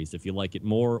 degrees. If you like it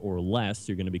more or less,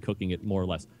 you're going to be cooking it more or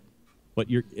less. But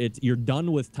you're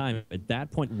done with time. At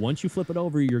that point, once you flip it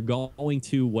over, you're going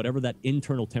to whatever that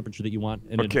internal temperature that you want.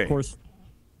 And Okay. of course,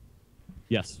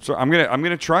 yes. So I'm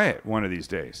gonna try it one of these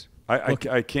days.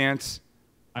 I can't.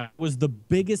 I was the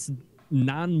biggest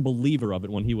non-believer of it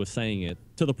when he was saying it,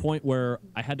 to the point where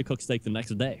I had to cook steak the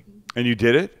next day. And you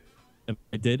did it? And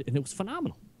I did, and it was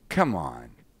phenomenal. Come on.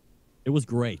 It was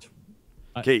great.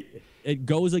 Okay. It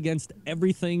goes against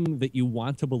everything that you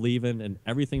want to believe in and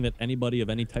everything that anybody of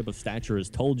any type of stature has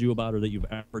told you about or that you've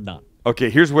ever done. Okay.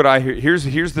 Here's what I hear.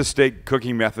 Here's the steak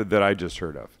cooking method that I just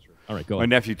heard of. All right, go My ahead.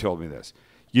 nephew told me this.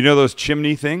 You know those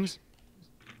chimney things?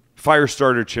 Fire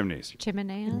starter chimneys.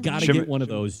 Chimney. Gotta Shim- get one of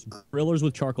those grillers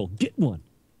with charcoal. Get one.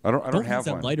 I don't Don't have use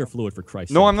that one. lighter fluid for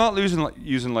Christ's No, sake. I'm not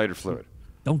using lighter fluid.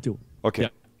 Don't do it. Okay. Yeah,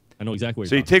 I know exactly what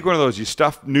So you're you talking take one of those. You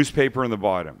stuff newspaper in the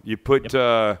bottom. You put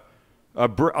either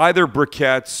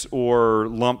briquettes or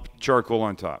lump charcoal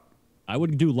on top. I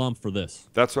would do lump for this.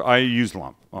 That's what I use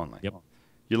lump only. Yep.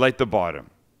 You light the bottom.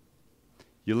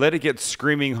 You let it get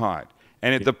screaming hot.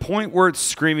 And at the point where it's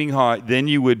screaming hot, then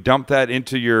you would dump that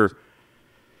into your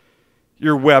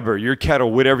Weber, your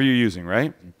kettle, whatever you're using,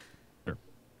 right? Sure.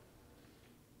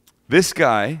 This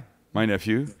guy, my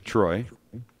nephew, Troy,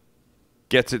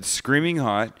 gets it screaming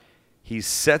hot. He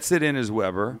sets it in his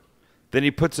Weber. Then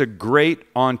he puts a grate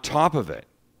on top of it.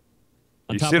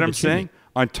 On You top see of what the I'm saying? chimney.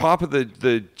 On top of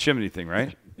the chimney thing,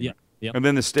 right? Yeah. Yep. And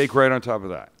then the steak right on top of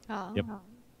that. Oh. Yep.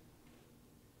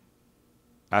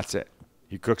 That's it.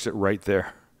 He cooks it right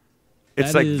there.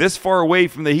 It's That like is- this far away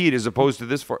from the heat as opposed to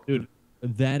this far. Dude,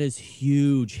 that is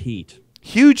huge heat.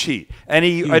 Huge heat. And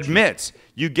he Huge admits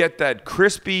you get that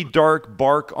crispy, dark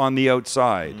bark on the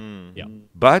outside, Yeah.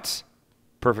 but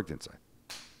perfect inside.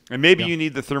 And maybe Yeah. you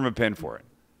need the Thermapen for it.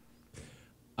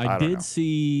 I I don't know. did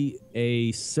see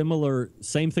a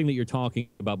same thing that you're talking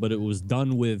about, but it was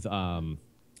done with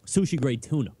sushi grade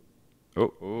tuna.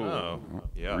 Oh, Oh,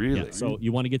 yeah. really? Yeah, so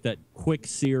you want to get that quick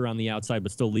sear on the outside,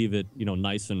 but still leave it,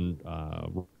 nice and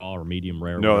raw or medium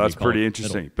rare. No, whatever that's you call pretty it.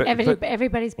 interesting. But,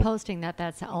 Everybody's posting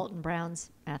that's Alton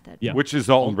Brown's method. Yeah. which is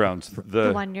Alton Brown's?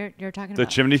 The one you're talking the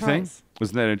about. chimney thing? Troy's.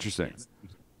 Wasn't that interesting?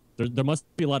 There must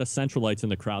be a lot of Centralites in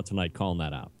the crowd tonight calling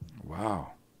that out.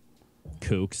 Wow.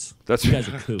 Kooks. That's You guys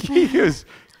are kooks. He is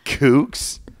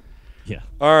kooks. Yeah.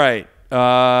 All right.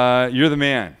 You're the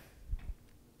man.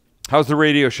 How's the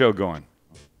radio show going?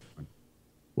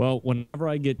 Well, whenever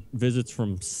I get visits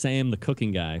from Sam, the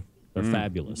cooking guy, they're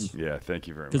fabulous. Yeah, thank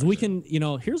you very much. Because we can,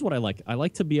 here's what I like. I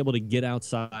like to be able to get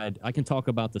outside. I can talk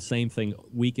about the same thing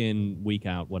week in, week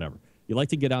out, whatever. You like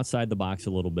to get outside the box a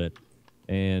little bit.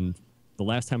 And the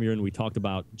last time you were in, we talked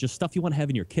about just stuff you want to have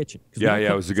in your kitchen. 'Cause we Yeah, don't yeah,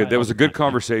 cook it was a outside good. That all was a the good time.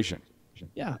 conversation.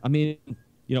 Yeah, I mean,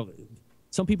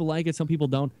 some people like it, some people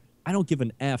don't. I don't give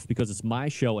an F because it's my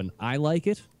show and I like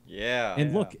it. Yeah.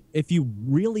 And look, if you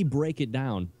really break it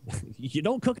down, you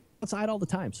don't cook outside all the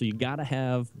time. So you got to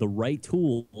have the right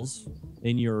tools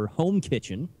in your home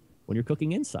kitchen when you're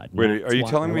cooking inside. Wait, That's are you why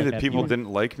telling I me like that people having-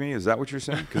 didn't like me? Is that what you're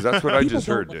saying? Because that's what I People just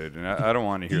don't heard, like- dude, and I don't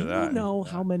want to hear Do that. you know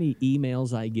how many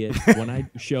emails I get when I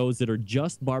shows that are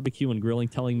just barbecue and grilling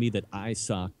telling me that I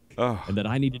suck Oh. and that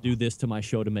I need to do this to my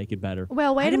show to make it better?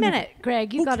 Well, I wait a don't even- minute,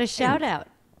 Greg. You Who got a cares? shout out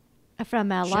from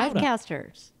Shout out.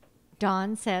 Livecasters.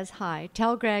 Don says hi.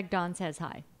 Tell Greg Don says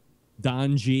hi.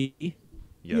 Don G.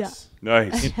 Yes.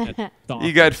 Nice. Thought-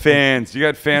 You got fans. You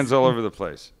got fans all over the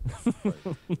place.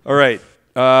 All right.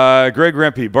 Greg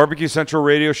Rempe, Barbecue Central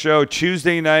Radio Show,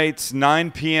 Tuesday nights,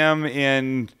 9 p.m.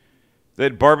 in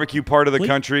that barbecue part of the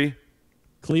country,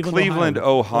 Cleveland, Cleveland,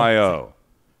 Ohio.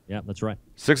 Yeah, that's right.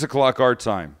 6 o'clock our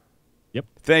time. Yep.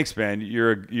 Thanks, man.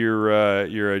 You're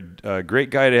a great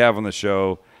guy to have on the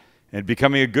show, and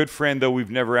becoming a good friend. Though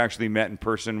we've never actually met in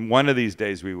person, one of these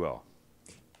days we will.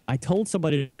 I told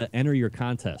somebody to enter your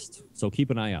contest, so keep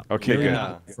an eye out. Okay,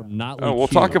 good. From not Oh, we'll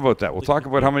talk about that. We'll talk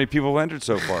about how many people have entered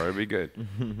so far. It'd be good.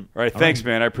 All right, thanks,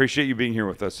 man. I appreciate you being here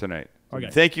with us tonight. Okay.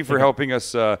 Thank you for helping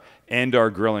us end our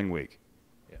grilling week.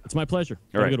 It's my pleasure.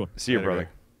 All Have right. a good one. See you, Later, brother.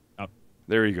 Out.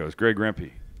 There he goes, Greg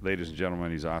Rempe. Ladies and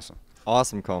gentlemen, he's awesome.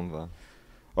 Awesome convo.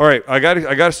 All right, I got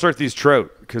to start these trout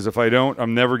because if I don't,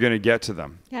 I'm never going to get to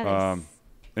them. Yeah,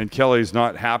 And Kelly's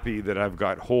not happy that I've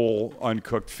got whole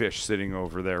uncooked fish sitting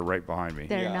over there right behind me.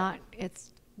 they're not.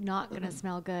 It's not going to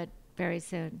smell good very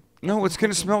soon. No, it's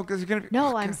going to smell. It's going to.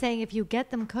 No, I'm saying if you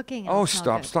get them cooking. Oh, it'll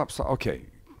smell stop. good. Okay,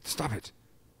 stop it.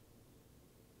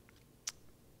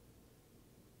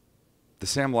 The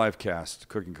Sam Livecast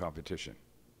cooking competition.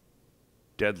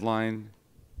 Deadline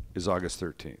is August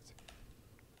 13th.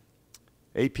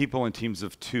 8 people in teams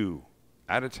of 2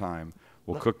 at a time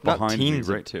will cook Not behind me. teams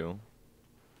Right. of 2.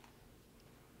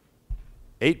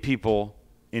 8 people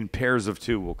in pairs of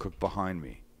 2 will cook behind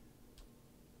me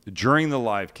during the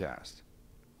live cast.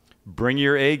 Bring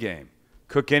your A game.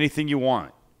 Cook anything you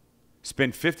want.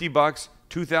 Spend $50,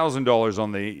 $2,000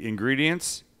 on the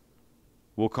ingredients.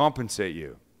 We'll compensate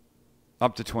you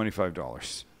up to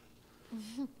 $25.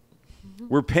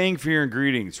 We're paying for your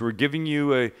ingredients. We're giving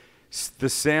you the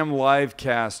Sam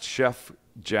Livecast chef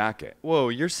jacket. Whoa,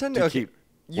 you're sending. To Okay, keep-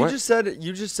 you What? just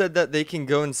said that they can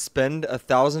go and spend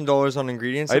 $1,000 on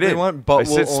ingredients I if they did. want, I but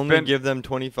said we'll only spend- give them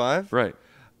 25. Right.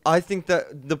 I think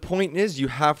that the point is you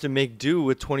have to make do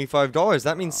with $25.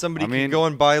 That means somebody I mean, can go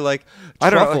and buy like I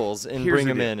don't know. truffles and Here's bring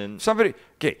the them deal. in.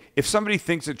 And If somebody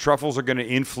thinks that truffles are going to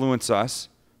influence us,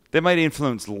 they might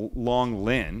influence Long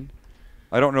Lynn.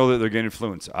 I don't know that they're going to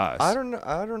influence us. I don't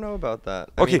know about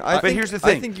that. I Okay, mean, I but think- here's the I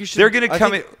thing. think you should. They're going to I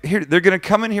come think- in here. They're going to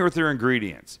come in here with their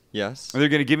ingredients. Yes. And they're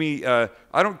going to give me. I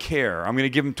don't care. I'm going to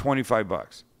give them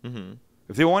 $25. Mm-hmm.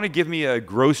 If they want to give me a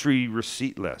grocery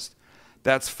receipt list,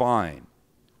 that's fine.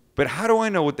 But how do I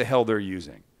know what the hell they're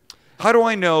using? How do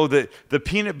I know that the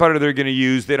peanut butter they're going to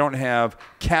use, they don't have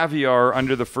caviar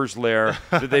under the first layer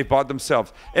that they bought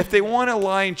themselves? If they want to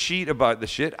lie and cheat about the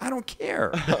shit, I don't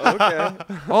care. Okay.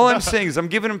 All I'm saying is I'm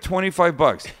giving them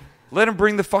 $25. Let them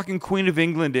bring the fucking Queen of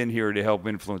England in here to help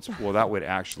influence. Well, that would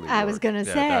actually I was work. going to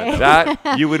say.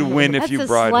 That you would win if That's you a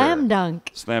brought slam her.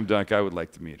 dunk. Slam dunk. I would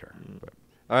like to meet her. But.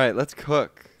 All right, let's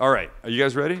cook. All right. Are you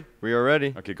guys ready? We are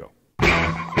ready. Okay, go.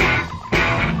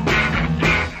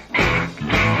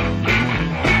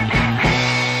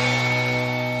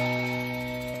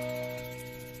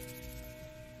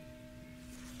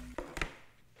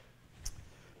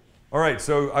 All right,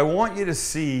 so I want you to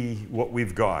see what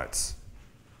we've got,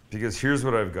 because here's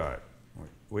what I've got.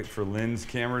 Wait for Lynn's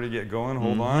camera to get going.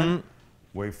 Hold on.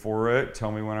 Wait for it.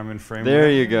 Tell me when I'm in frame.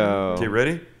 There you go. Okay,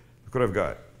 ready? Look what I've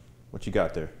got. What you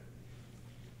got there?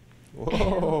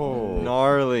 Whoa.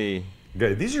 Gnarly.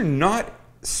 Okay, these are not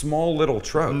small little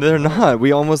trout. They're not.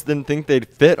 We almost didn't think they'd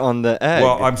fit on the egg.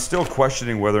 Well, I'm still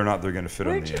questioning whether or not they're going to fit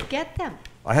Where'd on the you egg. get them?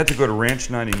 I had to go to Ranch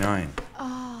 99.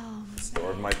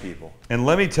 Store of my people. And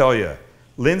let me tell you,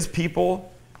 Lynn's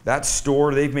people, that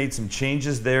store, they've made some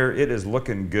changes there. It is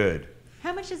looking good.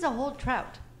 How much is a whole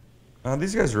trout?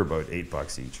 These guys are about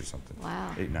 $8 each or something.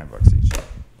 Wow. $8, $9 each.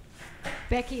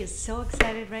 Becky is so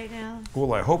excited right now.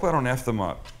 Well, I hope I don't F them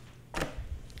up.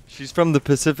 She's from the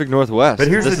Pacific Northwest. But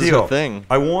here's this the is deal. her thing.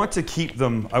 I want to keep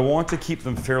them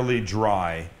fairly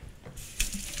dry,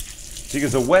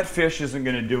 because a wet fish isn't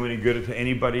going to do any good to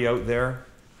anybody out there,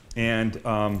 and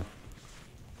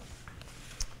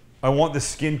I want the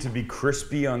skin to be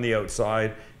crispy on the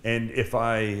outside. And if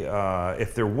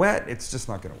they're wet, it's just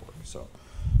not going to work. So,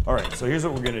 all right. So here's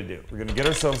what we're going to do. We're going to get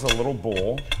ourselves a little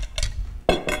bowl.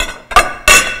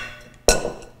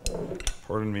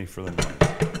 Pardon me for the noise.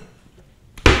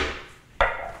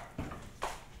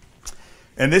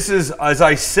 And this is, as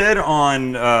I said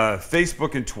on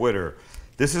Facebook and Twitter,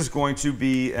 this is going to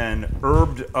be an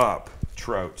herbed up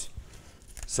trout.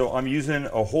 So I'm using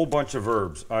a whole bunch of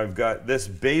herbs. I've got this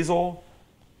basil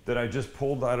that I just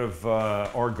pulled out of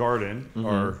our garden,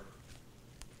 our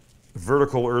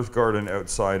vertical earth garden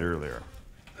outside earlier.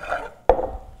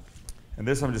 And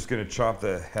this I'm just going to chop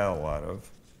the hell out of.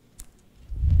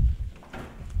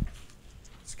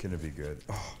 It's going to be good.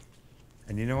 Oh.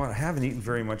 And you know what? I haven't eaten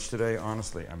very much today,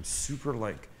 honestly. I'm super,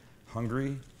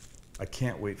 hungry. I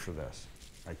can't wait for this.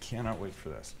 I cannot wait for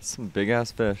this. Some big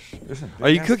ass fish. There's some Are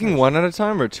you big-ass cooking fish. one at a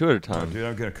time or two at a No, time? dude,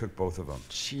 I'm going to cook both of them.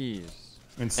 Jeez.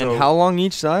 And so And how long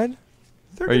each side?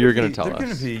 they're or you're gonna gonna tell They're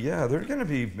going us? to be, yeah, they're going to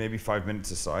be maybe 5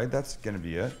 minutes aside. That's going to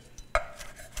be it.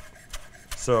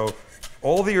 So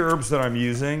all the herbs that I'm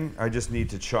using, I just need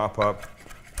to chop up,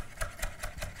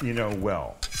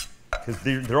 well. Because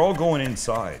they're all going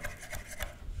inside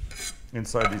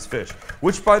these fish.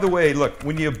 Which, by the way, look,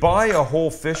 when you buy a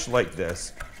whole fish like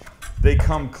this, they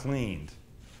come cleaned.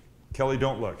 Kelly,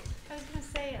 don't look. I was going to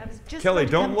say, I was just Kelly,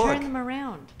 going to don't turn look. them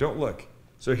around. Don't look.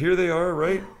 So here they are,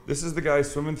 right? This is the guy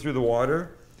swimming through the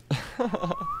water.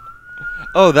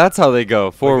 Oh, that's how they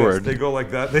go forward. Like this. They go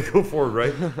like that. They go forward,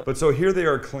 right? But so here they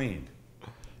are cleaned.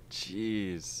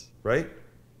 Jeez. Right?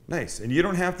 Nice. And you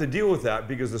don't have to deal with that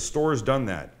because the store's done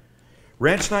that.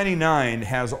 Ranch 99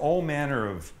 has all manner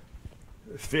of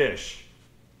fish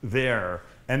there,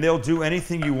 and they'll do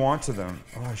anything you want to them.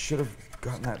 Oh, I should have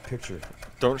gotten that picture.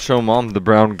 Don't show Mom the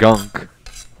brown gunk.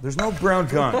 There's no brown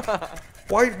gunk.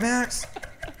 White Max?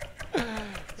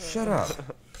 Shut up.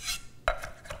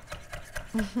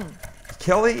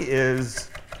 Kelly is,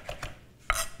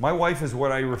 my wife is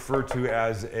what I refer to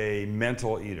as a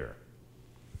mental eater.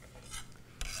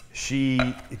 She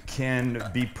can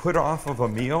be put off of a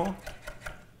meal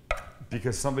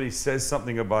because somebody says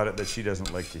something about it that she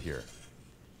doesn't like to hear.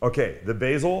 Okay, the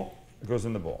basil goes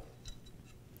in the bowl.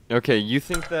 Okay, you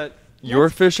think that your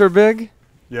fish are big?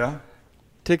 Yeah?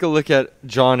 Take a look at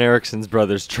John Erickson's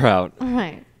brother's trout. All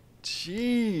right.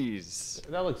 Jeez.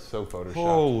 That looks so photoshopped.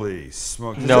 Holy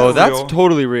smoke. Is No, that that's real?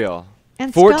 totally real.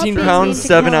 And 14 stop pounds, listening to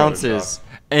 7 Kelly. ounces.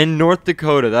 In North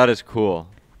Dakota, that is cool.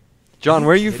 John,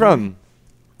 where are you kidding from?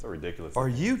 It's a ridiculous. Are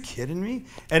you kidding me?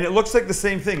 And it looks like the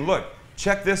same thing. Look,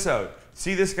 check this out.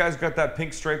 See, this guy's got that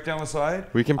pink stripe down the side?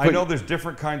 We can I put- know there's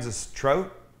different kinds of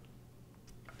trout.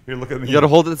 Here, look at me. You gotta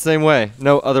hold it the same way.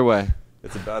 No, other way.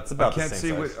 It's about I the can't same see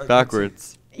size. what. I can't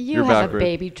Backwards. You You're have backward. a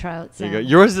baby trout, There Sam. you go.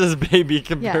 Yours is baby Yeah,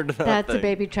 compared to that that's thing. a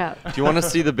baby trout. Do you want to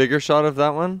see the bigger shot of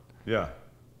that one? see. Yeah.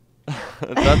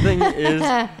 That thing is...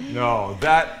 No,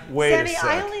 that. Wait Sammy, a sec.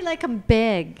 I only like them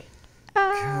big.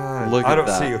 Look I at don't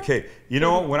that. see. Okay, you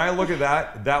know what? When I look at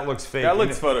that, that looks fake. That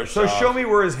looks So photoshopped. show me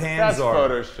where his hands That's are.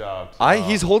 photoshopped.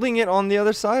 He's holding it on the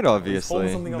other side, He's holding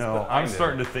obviously. something else No, behind I'm it.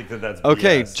 starting to think that that's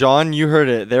Okay, BS. John, you heard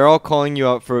it. They're all calling you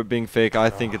out for it being fake. I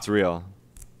think it's real.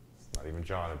 Not even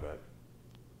John, I bet.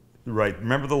 Right.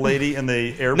 Remember the lady in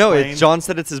the airplane No, John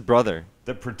said it's his brother.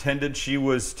 that pretended she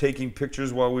was taking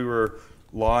pictures while we were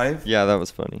live? Yeah, that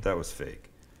was funny. That was fake.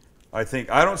 I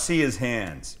don't see his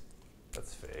hands.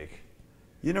 That's fake.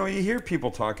 You know, you hear people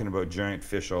talking about giant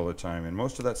fish all the time, and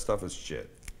most of that stuff is shit.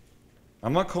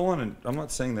 I'm not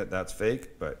saying that that's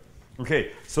fake, but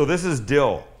okay. So this is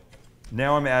dill.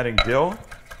 Now I'm adding dill.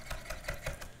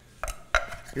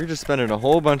 You're just spending a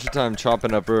whole bunch of time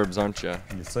chopping up herbs, aren't you?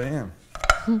 Yes, I am.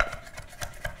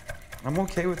 I'm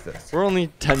okay with this. We're only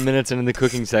 10 minutes into the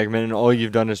cooking segment, and all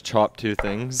you've done is chop 2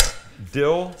 things.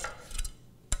 Dill,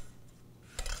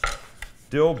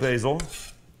 basil.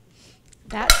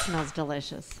 That smells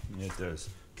delicious. It does.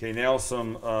 Okay, now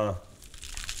some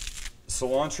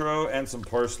cilantro and some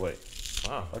parsley.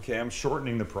 Wow. Okay, I'm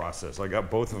shortening the process. I got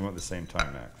both of them at the same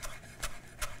time, Mac.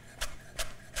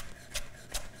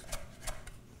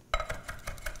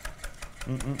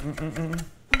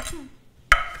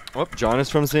 Oh, John is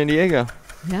from San Diego.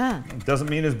 Yeah. Doesn't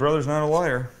mean his brother's not a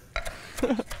liar.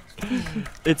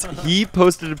 He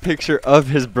posted a picture of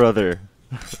his brother.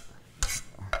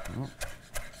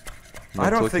 I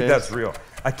don't Mental think case? that's real.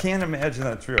 I can't imagine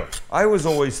that's real. I was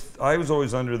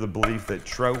always under the belief that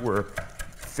trout were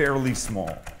fairly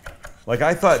small. Like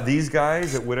I thought these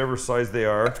guys, at whatever size they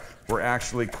are, were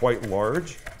actually quite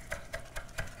large.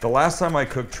 The last time I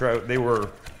cooked trout, they were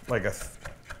like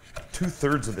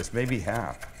 2/3 of this, maybe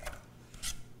half.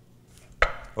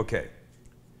 Okay.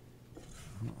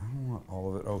 I don't want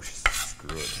all of it. Oh,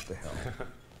 screw it. What the hell?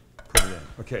 Put it in.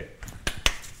 Okay.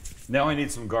 Now I need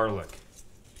some garlic.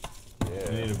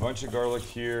 I need a bunch of garlic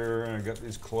here, and I got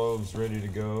these cloves ready to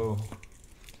go.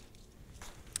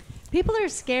 People are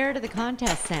scared of the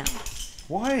contest, Sam.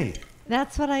 Why?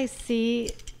 That's what I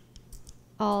see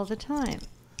all the time.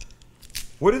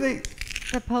 What do they?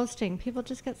 The posting. People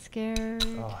just get scared.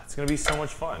 Oh, it's gonna be so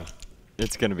much fun.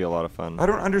 It's going to be a lot of fun. I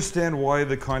don't understand why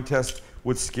the contest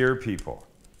would scare people.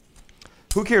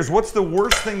 Who cares? What's the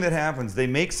worst thing that happens? They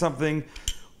make something.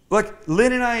 Like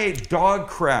Lynn and I ate dog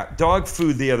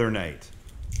food the other night.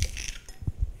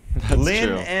 That's Lynn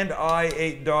true. and I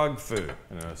ate dog food.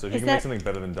 I know. So if Is you can that- make something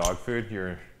better than dog food,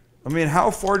 you're. I mean,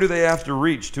 how far do they have to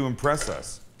reach to impress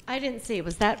us? I didn't see.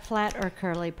 Was that flat or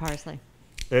curly parsley?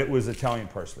 It was Italian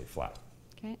parsley, flat.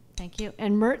 Okay, thank you.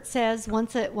 And Mert says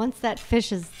once that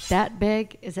fish is that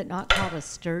big, is it not called a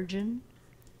sturgeon?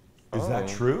 Is that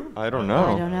true? I don't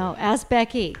know. I don't know. Ask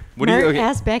Becky. What do you- Mert, okay,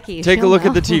 ask Becky. Take a She'll look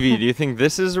at the know. TV. Do you think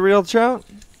this is a real trout?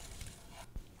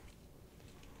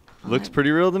 Looks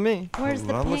pretty real to me. Where's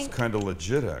the that looks pink? kind of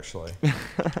legit, actually.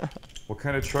 What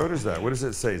kind of trout is that? What does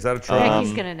it say? Is that a trout?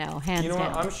 Becky's gonna know, hands You know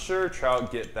down. what? I'm sure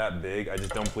trout get that big. I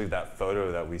just don't believe that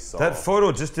photo that we saw. That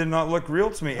photo just did not look real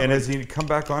to me. And has he come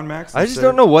back on, Max? I and just said-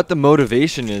 don't know what the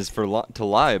motivation is for to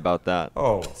lie about that.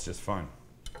 Oh, it's just fun.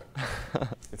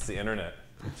 It's the internet.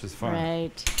 It's just fun.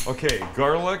 Right. Okay,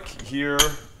 garlic here.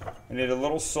 I need a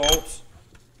little salt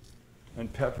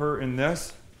and pepper in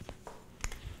this.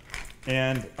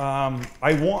 And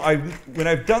when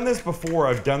I've done this before,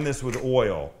 I've done this with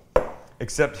oil.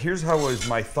 Except here's how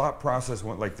my thought process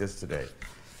went like this today.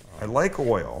 I like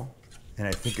oil, and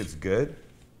I think it's good.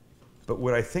 But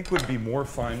what I think would be more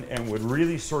fun and would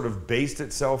really sort of baste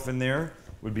itself in there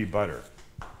would be butter.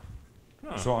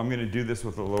 So I'm going to do this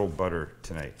with a little butter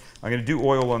tonight. I'm going to do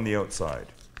oil on the outside.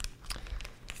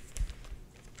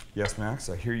 Yes, Max,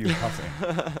 I hear you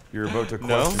huffing. You're about to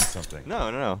question something.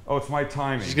 No. Oh, it's my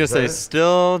timing. She's gonna say,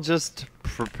 still just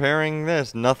preparing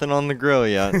this. Nothing on the grill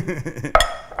yet.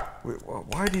 Wait,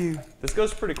 why do you... This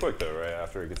goes pretty quick though, right?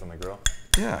 After it gets on the grill.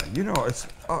 Yeah, you know, it's...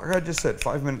 I just said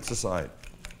 5 minutes aside.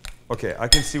 Okay, I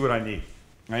can see what I need.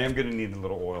 I am going to need a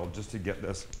little oil just to get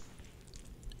this.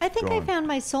 I think Go I on. found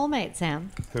my soulmate,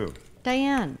 Sam. Who?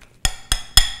 Diane.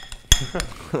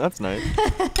 That's nice.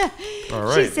 All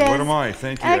right, says, what am I?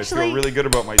 Thank you. I actually- feel really good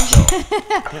about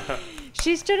myself.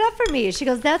 She stood up for me. She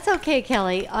goes, "That's okay,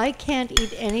 Kelly. I can't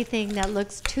eat anything that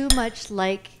looks too much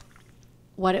like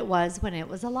what it was when it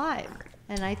was alive."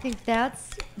 And I think that's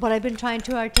what I've been trying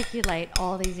to articulate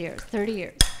all these years, 30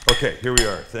 years. Okay, here we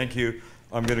are. Thank you.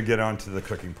 I'm going to get on to the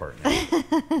cooking part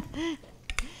now.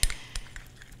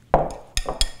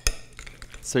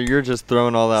 So you're just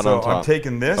throwing all that So on top. I'm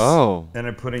taking this Oh. and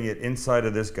I'm putting it inside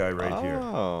of this guy right here.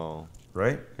 Oh,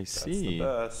 Right? I That's the see.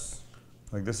 best.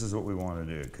 Like this is what we want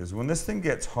to do. Because when this thing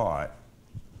gets hot,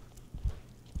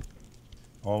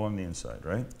 all on the inside,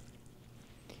 right?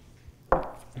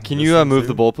 Can This you one move too?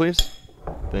 the bowl, please?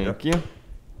 Thank Yep. you.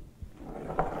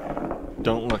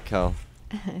 Don't look, Cal.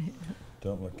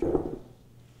 Don't look at it.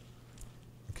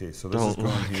 Okay, so this Don't is going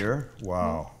look. here.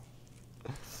 Wow.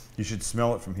 You should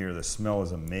smell it from here. The smell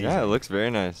is amazing. Yeah, it looks very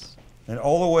nice. And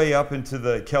all the way up into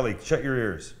the... Kelly, shut your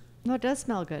ears. No, it does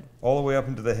smell good. All the way up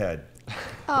into the head.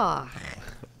 Oh,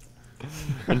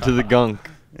 Into the gunk.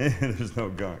 There's no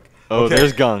gunk. Oh,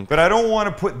 there's gunk. But I don't want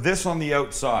to put this on the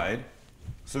outside.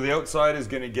 So the outside is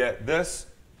going to get this.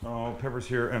 Oh, pepper's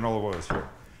here and olive oil's here.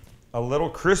 A little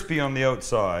crispy on the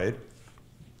outside.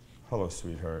 Hello,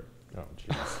 sweetheart. Oh,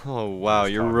 jeez. Oh, wow.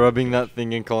 You're rubbing that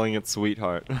thing and calling it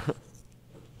sweetheart.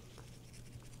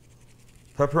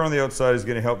 Pepper on the outside is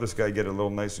going to help this guy get a little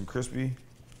nice and crispy.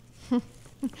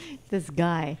 this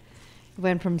guy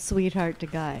went from sweetheart to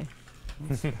guy.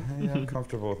 Hey, I'm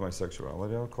comfortable with my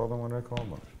sexuality. I'll call them what I call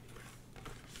them.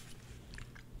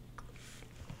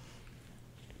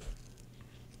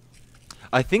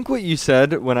 I think what you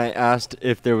said when I asked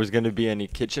if there was going to be any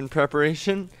kitchen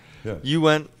preparation, Yeah. you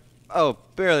went, oh,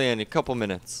 barely any, couple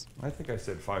minutes. I think I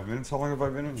said 5 minutes. How long have I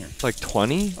been in here? Like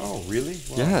 20? Oh, really?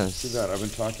 Wow, Yes. Too bad. I've been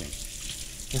talking.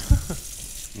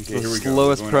 Okay, The here we go.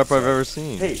 slowest We're going prep I've outside. ever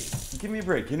seen. Hey, give me a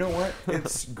break. You know what?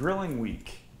 It's grilling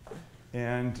week.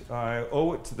 And I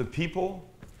owe it to the people,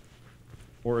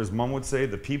 or as Mom would say,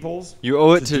 the peoples, You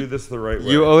owe it to do this the right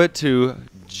way. You owe it to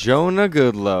Jonah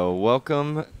Goodlow.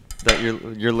 Welcome. That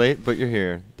you're late, but you're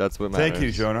here. That's what matters. Thank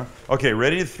you, Jonah. Okay,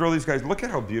 ready to throw these guys. Look at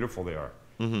how beautiful they are.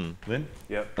 Mm-hmm. Lynn,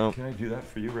 Yep. Oh. can I do that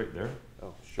for you right there?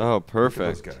 Oh, sure. Oh, Look at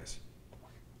perfect. those guys.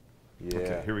 Yeah.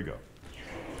 Okay, here we go.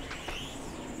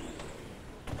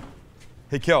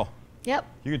 Hey, Kel, Yep.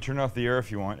 you can turn off the air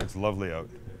if you want. It's lovely out.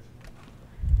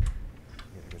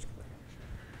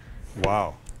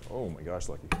 Wow. Oh my gosh,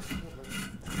 Lucky.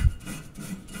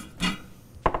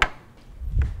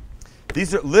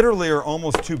 These are literally are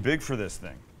almost too big for this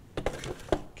thing.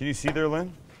 Can you see there,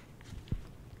 Lynn?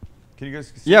 Can you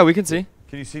guys see? Yeah, we can see.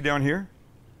 Can you see down here?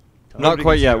 Not Nobody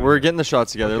quite can see yet. down We're here. getting the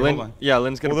shots together. Okay, Lynn, hold on. yeah,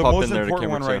 Lynn's gonna Well, pop the most in there to important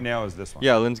camera one right two. now is this one.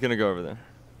 Yeah, Lynn's gonna go over there.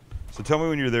 So tell me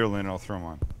when you're there, Lynn, and I'll throw them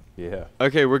on. Yeah.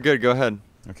 Okay, we're good. Go ahead.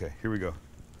 Okay, here we go.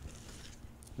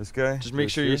 This guy. Just make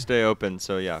goes sure here. you stay open.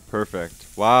 So yeah, perfect.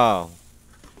 Wow.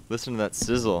 Listen to that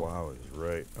sizzle. Wow, is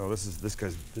right. Oh, this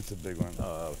guy's. It's a big one.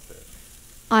 Oh, that was it.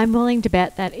 I'm willing to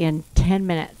bet that in 10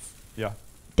 minutes, Yeah.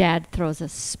 Dad throws a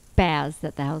spaz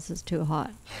that the house is too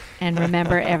hot. And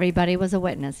remember, everybody was a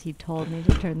witness. He told me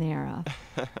to turn the air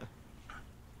off.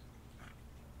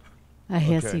 A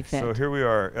hissy Okay, fit. so here we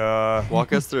are.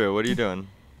 Walk us through. What are you doing?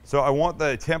 So I want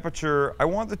the temperature. I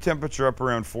want the temperature up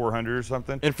around 400 or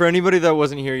something. And for anybody that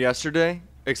wasn't here yesterday,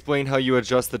 explain how you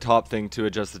adjust the top thing to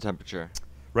adjust the temperature.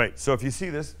 Right. So if you see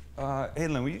this, hey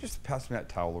Lynn, will you just pass me that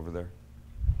towel over there?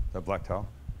 That black towel.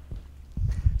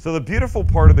 So the beautiful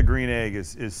part of the green egg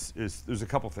is there's a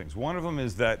couple things. One of them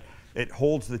is that it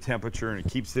holds the temperature and it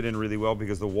keeps it in really well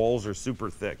because the walls are super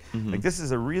thick. Like this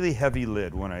is a really heavy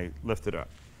lid when I lift it up.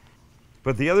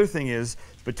 But the other thing is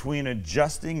between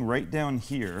adjusting right down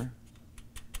here,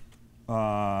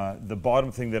 the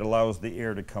bottom thing that allows the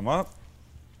air to come up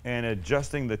and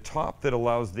adjusting the top that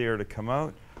allows the air to come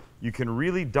out, you can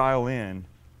really dial in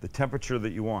the temperature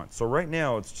that you want. So right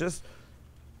now it's just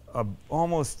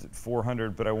almost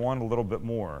 400, but I want a little bit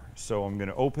more. So I'm going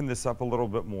to open this up a little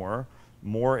bit more.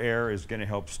 More air is going to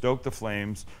help stoke the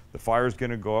flames. The fire is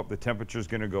going to go up. The temperature is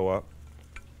going to go up.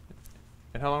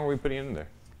 And how long are we putting it in there?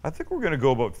 I think we're going to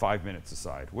go about 5 minutes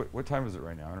aside. What time is it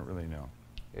right now? I don't really know.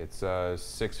 It's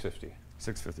 6:50.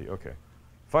 6:50, okay.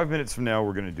 5 minutes from now,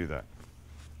 we're going to do that.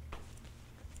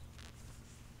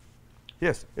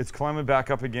 Yes, it's climbing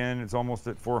back up again. It's almost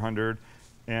at 400.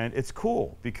 And it's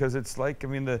cool because it's like, I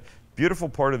mean, the beautiful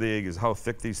part of the egg is how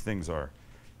thick these things are.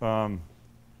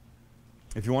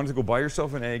 If you wanted to go buy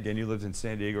yourself an egg and you lived in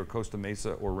San Diego or Costa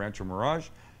Mesa or Rancho Mirage,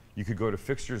 you could go to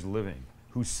Fixtures Living,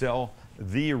 who sell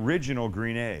the original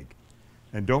green egg.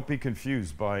 And don't be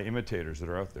confused by imitators that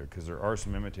are out there, because there are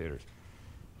some imitators.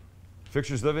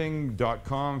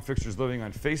 FixturesLiving.com, Fixtures Living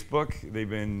on Facebook. They've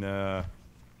been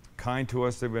kind to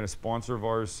us. They've been a sponsor of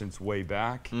ours since way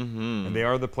back. And they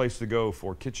are the place to go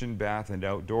for kitchen, bath, and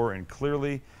outdoor. And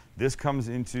clearly, this comes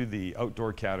into the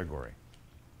outdoor category.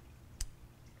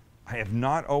 I have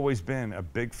not always been a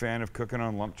big fan of cooking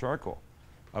on lump charcoal.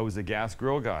 I was a gas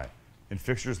grill guy. And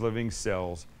Fixtures Living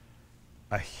sells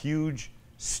a huge,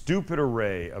 stupid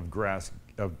array of gas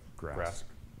grills.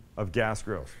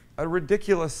 A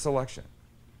ridiculous selection.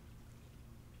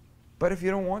 But if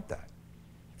you don't want that,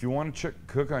 if you want to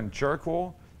cook on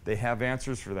charcoal, they have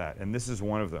answers for that, and this is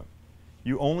one of them.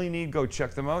 You only need to go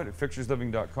check them out at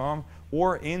fixturesliving.com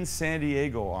or in San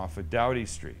Diego off of Dowdy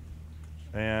Street.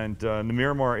 And in the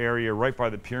Miramar area, right by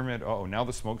the pyramid. Uh-oh, now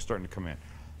the smoke's starting to come in.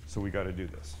 So we got to do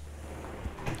this.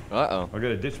 Uh-oh. I got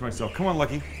to ditch myself. Come on,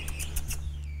 Lucky.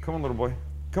 Come on, little boy.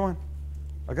 Come on.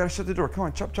 I got to shut the door. Come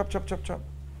on, chop, chop, chop, chop, chop.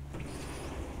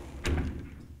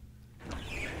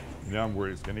 Now I'm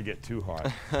worried it's going to get too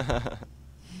hot.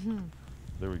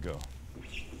 There we go.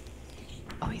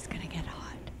 Oh, he's going to get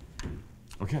hot.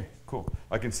 Okay, cool.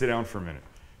 I can sit down for a minute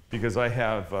because I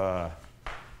have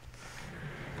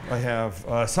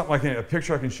something a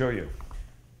picture I can show you.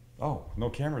 Oh, no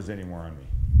cameras anymore on me.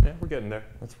 Yeah, we're getting there.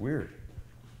 That's weird.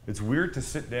 It's weird to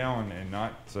sit down and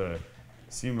not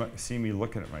see me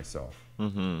looking at myself.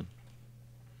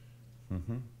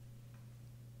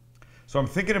 So I'm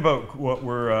thinking about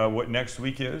what next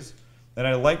week is, and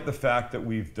I like the fact that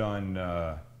we've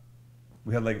done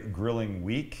we had like grilling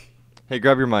week. Hey,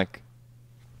 grab your mic.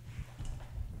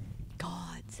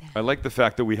 God, Sam. I like the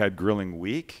fact that we had grilling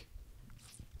week.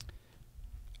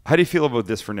 How do you feel about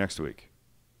this for next week?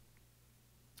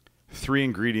 3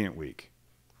 ingredient week.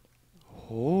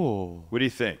 Oh. What do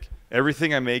you think?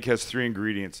 Everything I make has 3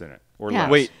 ingredients in it. Or Yeah.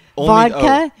 less. Wait.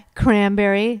 Vodka,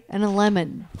 cranberry, and a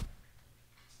lemon.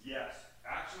 Yes,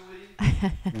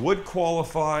 actually would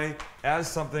qualify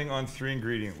as something on 3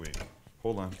 ingredient week.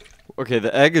 Hold on. Okay,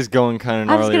 the egg is going kind of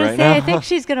I was gnarly going right to say, now. I think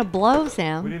she's going to blow, What do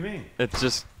Sam. you mean? It's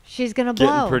just She's going to blow.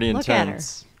 getting pretty Look at her.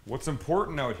 intense. What's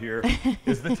important out here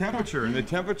is the temperature, and the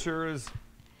temperature is,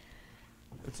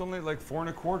 it's only like 4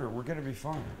 1/4. We're going to be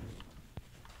fine.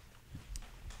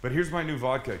 But here's my new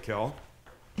vodka, Kel.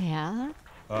 Yeah,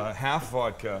 Half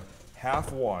vodka,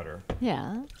 half water,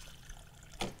 yeah.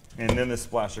 and then the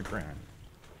splash of cran.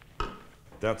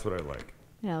 That's what I like.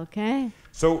 Okay.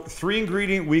 So 3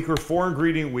 ingredient week or 4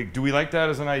 ingredient week. Do we like that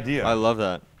as an idea? I love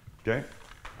that. Okay.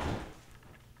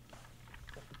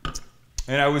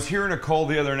 And I was hearing a call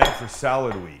the other night for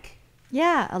salad week.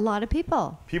 Yeah, a lot of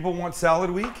people. People want salad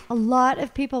week? A lot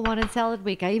of people wanted salad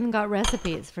week. I even got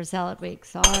recipes for salad week.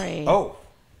 Sorry. Oh,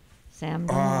 Sam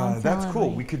didn't want that's salad cool.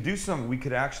 week. We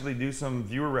could actually do some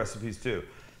viewer recipes too.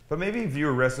 But maybe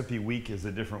viewer recipe week is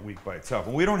a different week by itself.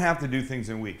 And we don't have to do things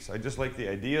in weeks. I just like the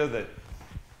idea that,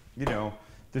 you know,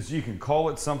 this, you can call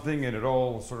it something and it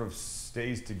all sort of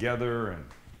stays together. And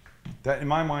that, in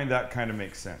my mind, that kind of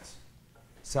makes sense.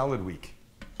 Salad week.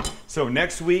 So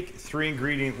next week, 3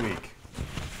 ingredient week.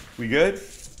 We good?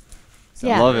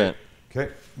 Yeah. Love it.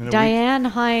 Okay. And then Diane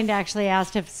Hind actually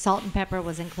asked if salt and pepper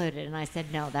was included, and I said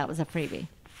no, that was a freebie.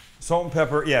 Salt and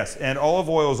pepper, yes. And olive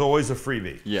oil is always a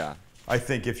freebie. Yeah. I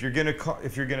think if you're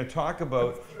gonna talk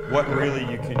about what really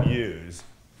you can use,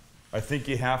 I think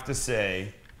you have to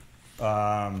say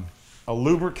a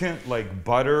lubricant like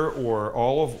butter or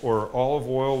olive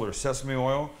oil or sesame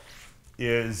oil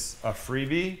is a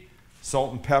freebie.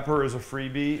 Salt and pepper is a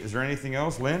freebie. Is there anything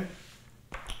else, Lynn?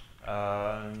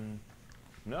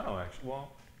 No, actually.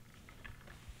 Well,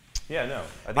 yeah, no.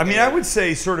 I mean, I would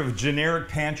say sort of generic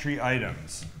pantry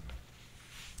items.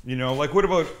 You know, like what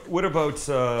about like what about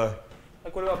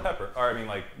pepper? Or I mean,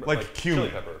 like cumin, chili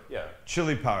pepper. Yeah.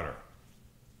 chili powder.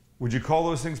 Would you call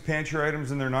those things pantry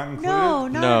items and they're not included? No,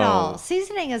 not No. at all.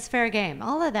 Seasoning is fair game.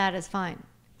 All of that is fine.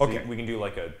 Okay. So we can do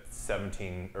like a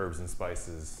 17 herbs and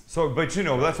spices. So, but you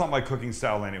know, that's not my cooking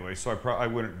style anyway, so I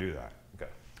wouldn't do that. Okay.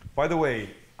 By the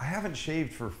way, I haven't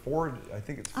shaved for I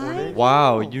think it's 4 days.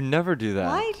 Wow, know. you never do that.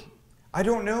 Why? I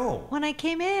don't know. When I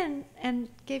came in and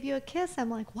gave you a kiss, I'm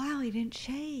like, wow, he didn't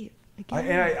shave. I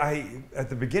Again. at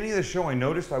the beginning of the show, I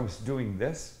noticed I was doing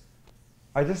this.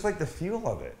 I just like the feel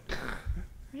of it.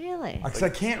 Really? Because I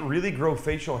can't really grow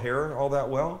facial hair all that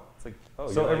well. It's like,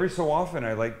 oh, So you're every like so often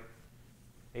I like,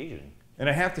 Asian. and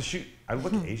I have to shoot. I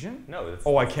look Asian? No, that's,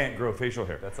 Oh, I can't grow facial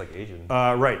hair. that's like Asian.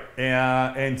 Right.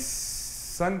 And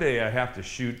Sunday I have to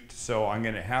shoot, so I'm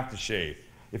going to have to shave.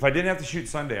 If I didn't have to shoot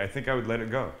Sunday, I think I would let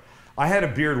it go. I had a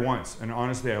beard once, and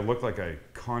honestly, I looked like a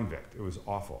convict. It was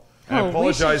awful. And I we should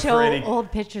apologize show for any.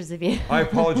 old pictures of you. I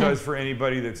apologize for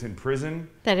anybody that's in prison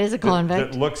That is a that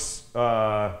convict. looks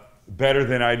better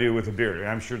than I do with a beard. And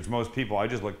I'm sure it's most people. I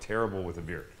just look terrible with a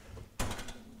beard.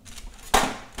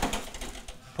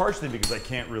 Partially because I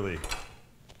can't really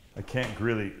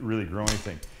grow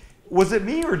anything. Was it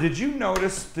me, or did you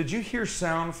hear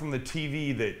sound from the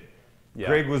TV that Yeah.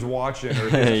 Greg was watching, or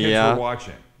his kids Yeah. were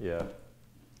watching? Yeah.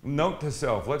 Note to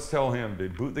self, let's tell him to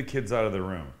boot the kids out of the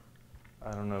room.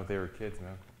 I don't know if they were kids,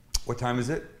 man. What time is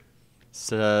it?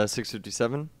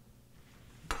 6:57.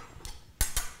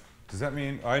 Does that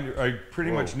mean I pretty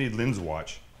Whoa. much need Lynn's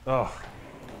watch? Oh.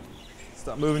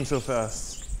 Stop moving so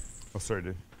fast. Oh, sorry,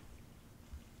 dude.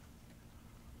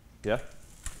 Yeah?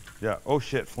 Yeah. Oh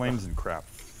shit, flames and crap.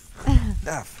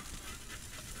 F.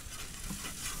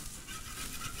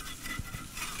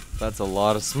 That's a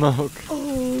lot of smoke.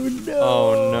 Oh, no.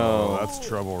 Oh Oh, no. that's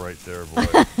trouble right there, boy.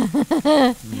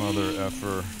 Mother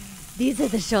effer. These are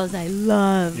the shows I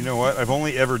love. You know what? I've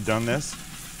only ever done this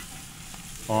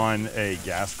on a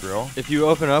gas grill. If you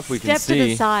open up, we can Step see. to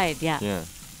the side, yeah. Yeah.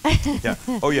 Yeah.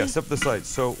 Oh yeah, step to the side.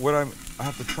 So what I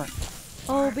have to try.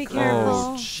 Oh, be Oh,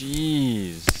 careful.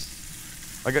 jeez.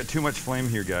 I got too much flame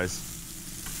here, guys.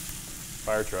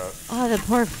 Fire trout. Oh, the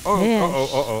poor fish.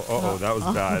 Oh, that was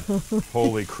bad.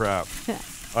 Holy crap.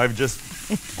 I've just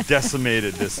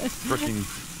decimated this freaking.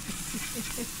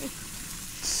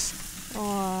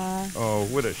 Aw. Oh,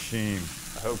 what a shame.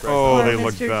 I hope Greg's Oh, Poor they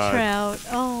look Mr. bad. Trout.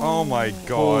 Oh. Oh my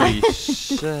god. Holy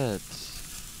shit.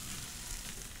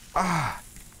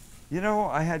 You know,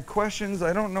 I had questions.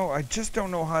 I don't know. I just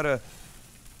don't know how to.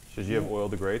 Should you have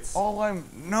oiled the grates?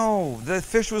 No, the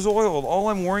fish was oiled. All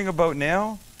I'm worrying about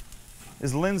now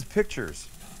is Lynn's pictures.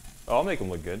 Oh, I'll make them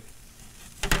look good.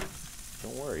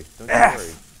 Don't worry. Don't you F.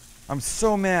 worry. I'm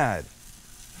so mad.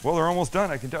 Well, they're almost done.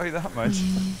 I can tell you that much.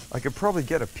 I could probably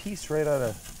get a piece right out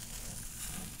of.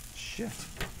 Shit.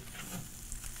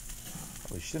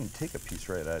 Probably shouldn't take a piece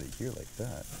right out of here like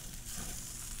that.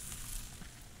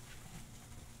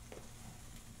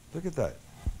 Look at that.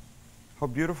 How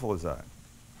beautiful is that?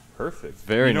 Perfect.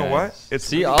 Very You know nice. what? It's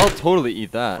See, really I'll totally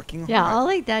eat that. Fucking Yeah, hot.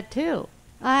 I'll eat that too.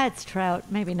 Ah, it's trout.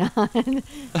 Maybe not.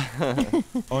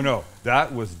 Oh no,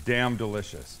 that was damn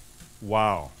delicious.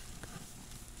 Wow.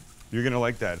 You're gonna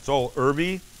like that. It's all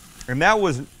herby, and that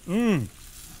was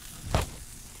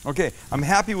Okay, I'm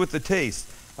happy with the taste.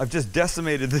 I've just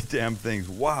decimated the damn things.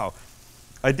 Wow.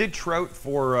 I did trout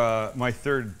for my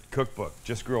third cookbook,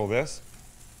 Just Grill This,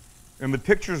 and the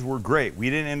pictures were great. We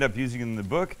didn't end up using it in the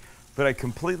book, but I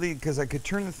completely, because I could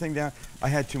turn the thing down, I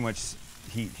had too much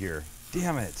heat here.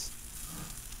 Damn it.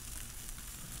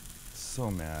 So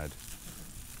mad.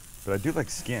 But I do like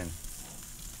skin.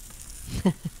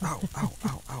 Ow, ow,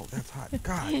 ow, ow, that's hot.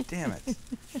 God damn it.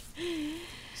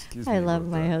 Excuse me. I love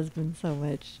about my that. husband so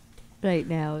much. Right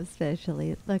now,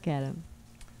 especially. Look at him.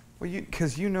 Well,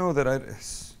 because you know that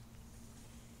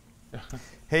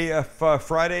Hey,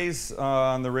 Fridays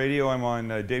on the radio, I'm on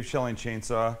Dave Shelley and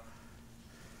Chainsaw.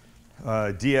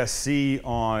 DSC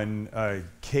on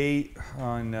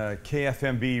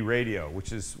KFMB radio,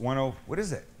 which is what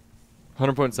is it?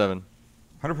 100.7.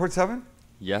 100.7?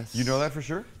 Yes. You know that for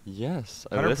sure? Yes.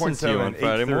 I listen to you 100.7, on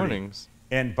Friday 8:30. mornings.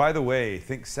 And by the way, I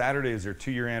think Saturday is their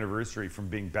 2-year anniversary from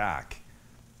being back.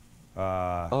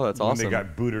 Oh, that's when awesome. they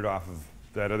got booted off of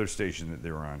that other station that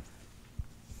they were on.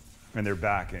 And they're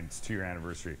back, and it's 2-year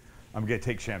anniversary. I'm going to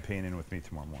take champagne in with me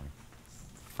tomorrow morning.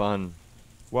 Fun.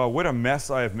 Well, what a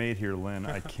mess I have made here, Lynn.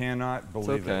 I cannot It's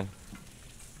believe okay.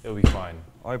 it. It'll be fine.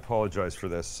 I apologize for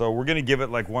this. So we're gonna give it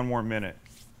like one more minute,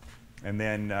 and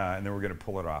then we're gonna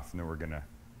pull it off, and then we're gonna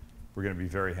be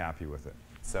very happy with it.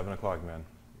 7 o'clock, man.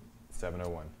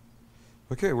 7:01.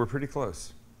 Okay, we're pretty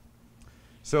close.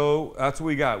 So that's what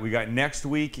we got. We got next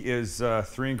week is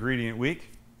 3-ingredient week.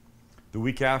 The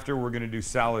week after, we're gonna do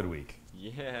salad week.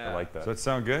 Yeah. I like that. Does that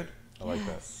sound good? I like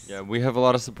that. Yeah, we have a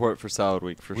lot of support for Salad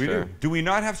Week for We sure. do. Do we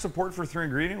not have support for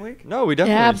 3-ingredient week? No, we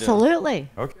definitely Yeah, do. absolutely.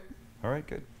 Okay. All right.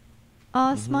 Good.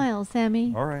 Oh, smile,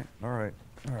 Sammy. All right. All right.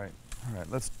 All right. All right.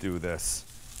 Let's do this.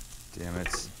 Damn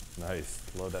it. Nice.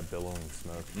 Love that billowing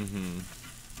smoke. Mm-hmm.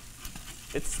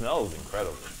 It smells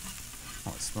incredible.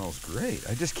 Oh, it smells great.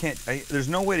 I just can't. There's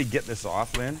no way to get this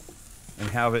off, Lynn, and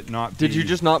have it not Did be you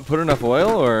just not put enough oil,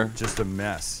 or? just a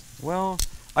mess. Well,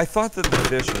 I thought that the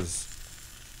fish was.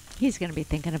 He's going to be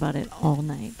thinking about it all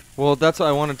night. Well, that's what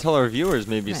I want to tell our viewers.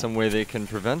 Maybe Right. some way they can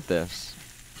prevent this.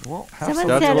 Well, have Someone some.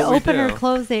 That's said what we open or do.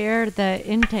 close the air, the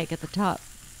intake at the top.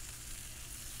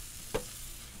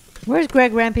 Where's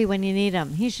Greg Rempe when you need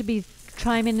him? He should be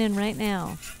chiming in right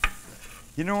now.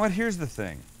 You know what? Here's the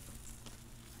thing.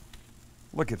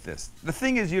 Look at this. The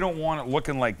thing is, you don't want it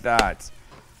looking like that.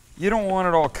 You don't want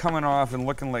it all coming off and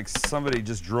looking like somebody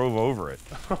just drove over it.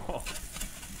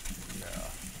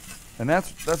 And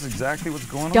that's exactly what's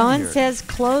going on Don here. says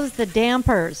close the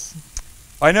dampers.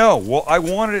 I know. Well, I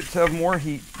wanted it to have more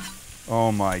heat.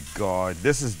 Oh my God!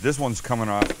 This one's coming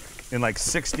off in like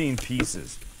 16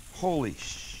 pieces. Holy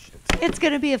shit! It's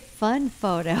going to be a fun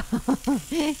photo.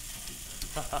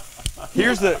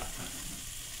 Here's the.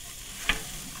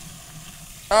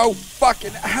 Oh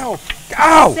fucking ow!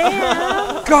 Ow!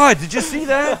 Sam, God, did you see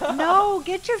that? no,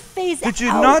 get your face Did you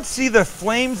out. not see the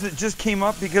flames that just came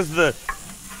up because the?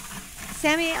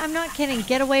 Sammy, I'm not kidding.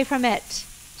 Get away from it.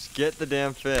 Just get the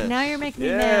damn fish. Now you're making me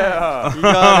mad. Yeah. You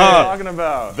got What are you talking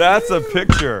about? That's a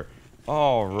picture.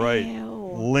 All right,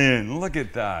 Ew. Lynn, look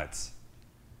at that.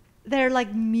 They're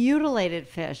like mutilated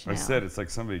fish now. I said it's like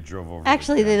somebody drove over.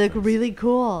 Actually, the they damn look things. really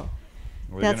cool.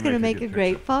 We're That's going to make a good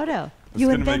great picture. photo. It's You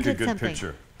gonna make a invented good something.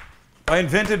 picture. I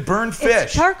invented burned It's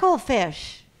fish. charcoal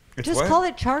fish. It's Just what? call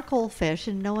it charcoal fish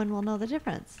and no one will know the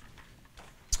difference.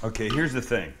 Okay, here's the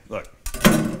thing. Look.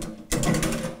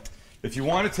 If you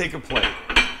want to take a plate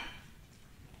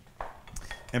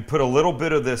and put a little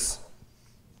bit of this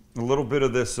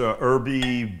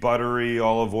herby, buttery,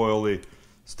 olive oily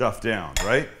stuff down,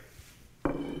 right?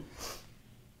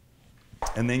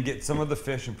 And then get some of the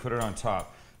fish and put it on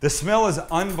top. The smell is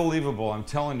unbelievable, I'm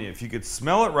telling you. If you could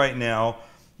smell it right now,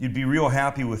 you'd be real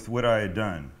happy with what I had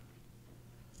done.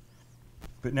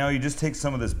 But now you just take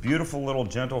some of this beautiful little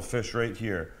gentle fish right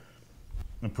here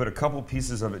and put a couple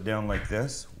pieces of it down like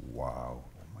this. Wow.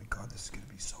 Oh my God, this is going to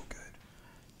be so good.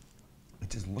 It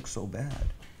just looks so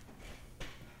bad.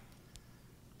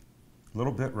 A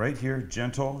little bit right here.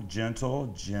 Gentle, gentle,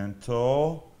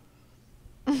 gentle.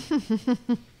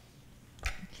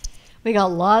 We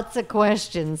got lots of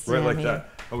questions, Right like Sammy. that.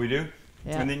 Oh, we do?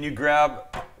 Yeah. And then you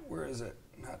grab, where is it?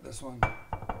 Not this one.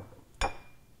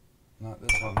 Not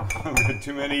this one. I've got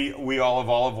too many olive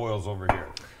oils over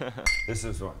here. This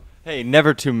is one. Hey,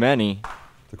 never too many.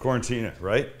 The Quarantina,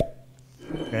 right?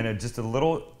 And just a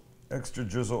little extra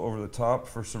drizzle over the top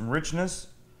for some richness.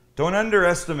 Don't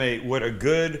underestimate what a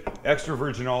good extra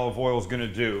virgin olive oil is going to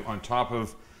do on top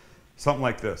of something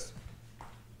like this.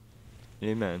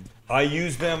 Amen. I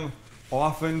use them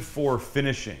often for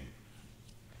finishing.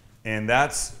 And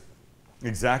that's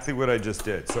exactly what I just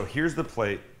did. So here's the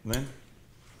plate, Lynn.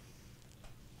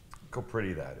 Look how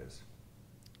pretty that is.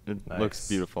 It Nice. looks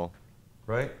beautiful.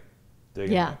 Right?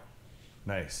 Digging Yeah. it.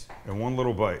 Nice. And one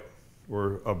little bite,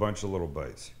 or a bunch of little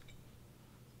bites.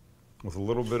 With a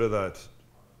little bit of that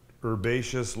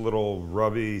herbaceous little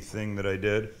rubby thing that I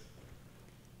did.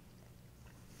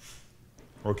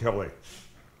 Oh, Kelly,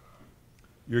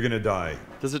 you're going to die.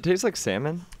 Does it taste like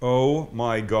salmon? Oh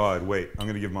my God. Wait, I'm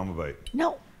going to give Mom a bite.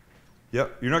 No.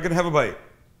 Yep, you're not going to have a bite.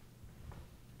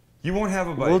 You won't have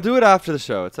a bite. We'll do it after the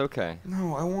show. It's okay.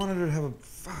 No, I wanted her to have a...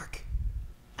 Fuck.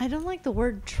 I don't like the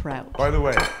word trout. By the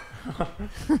way,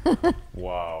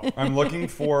 Wow. I'm looking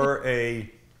for a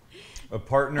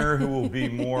partner who will be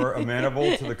more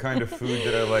amenable to the kind of food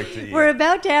that I like to eat. We're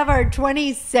about to have our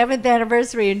 27th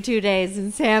anniversary in 2 days,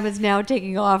 and Sam is now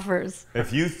taking offers.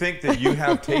 If you think that you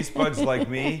have taste buds like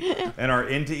me and are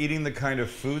into eating the kind of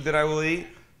food that I will eat,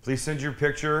 please send your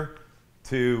picture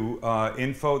to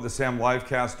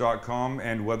info@thesamlivecast.com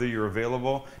and whether you're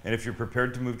available and if you're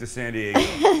prepared to move to San Diego.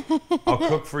 I'll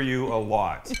cook for you a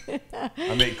lot.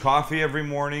 I make coffee every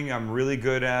morning. I'm really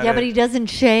good at it. Yeah, but he doesn't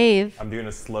shave. I'm doing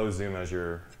a slow zoom as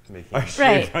you're making I it.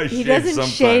 shave- Right. I He shave doesn't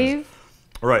sometimes. shave.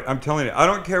 All right, I'm telling you, I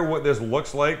don't care what this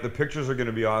looks like. The pictures are going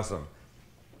to be awesome.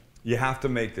 You have to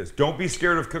make this. Don't be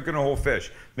scared of cooking a whole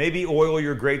fish. Maybe oil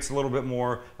your grates a little bit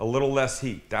more, a little less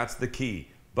heat. That's the key.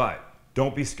 But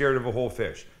don't be scared of a whole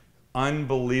fish.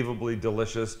 Unbelievably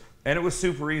delicious. And it was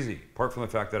super easy, apart from the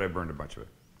fact that I burned a bunch of it.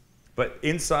 But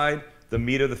inside, the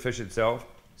meat of the fish itself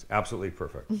is absolutely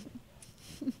perfect.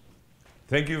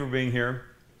 Thank you for being here.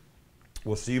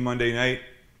 We'll see you Monday night.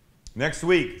 Next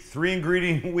week,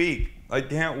 3-ingredient week. I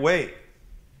can't wait.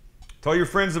 Tell your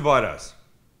friends about us.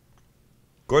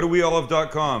 Go to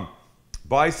weolive.com.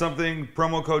 Buy something,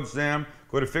 promo code SAM.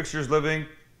 Go to Fixtures Living.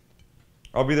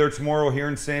 I'll be there tomorrow here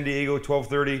in San Diego,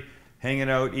 12:30, hanging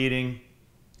out, eating,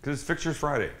 because it's Fixtures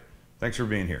Friday. Thanks for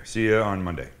being here. See you on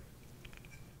Monday.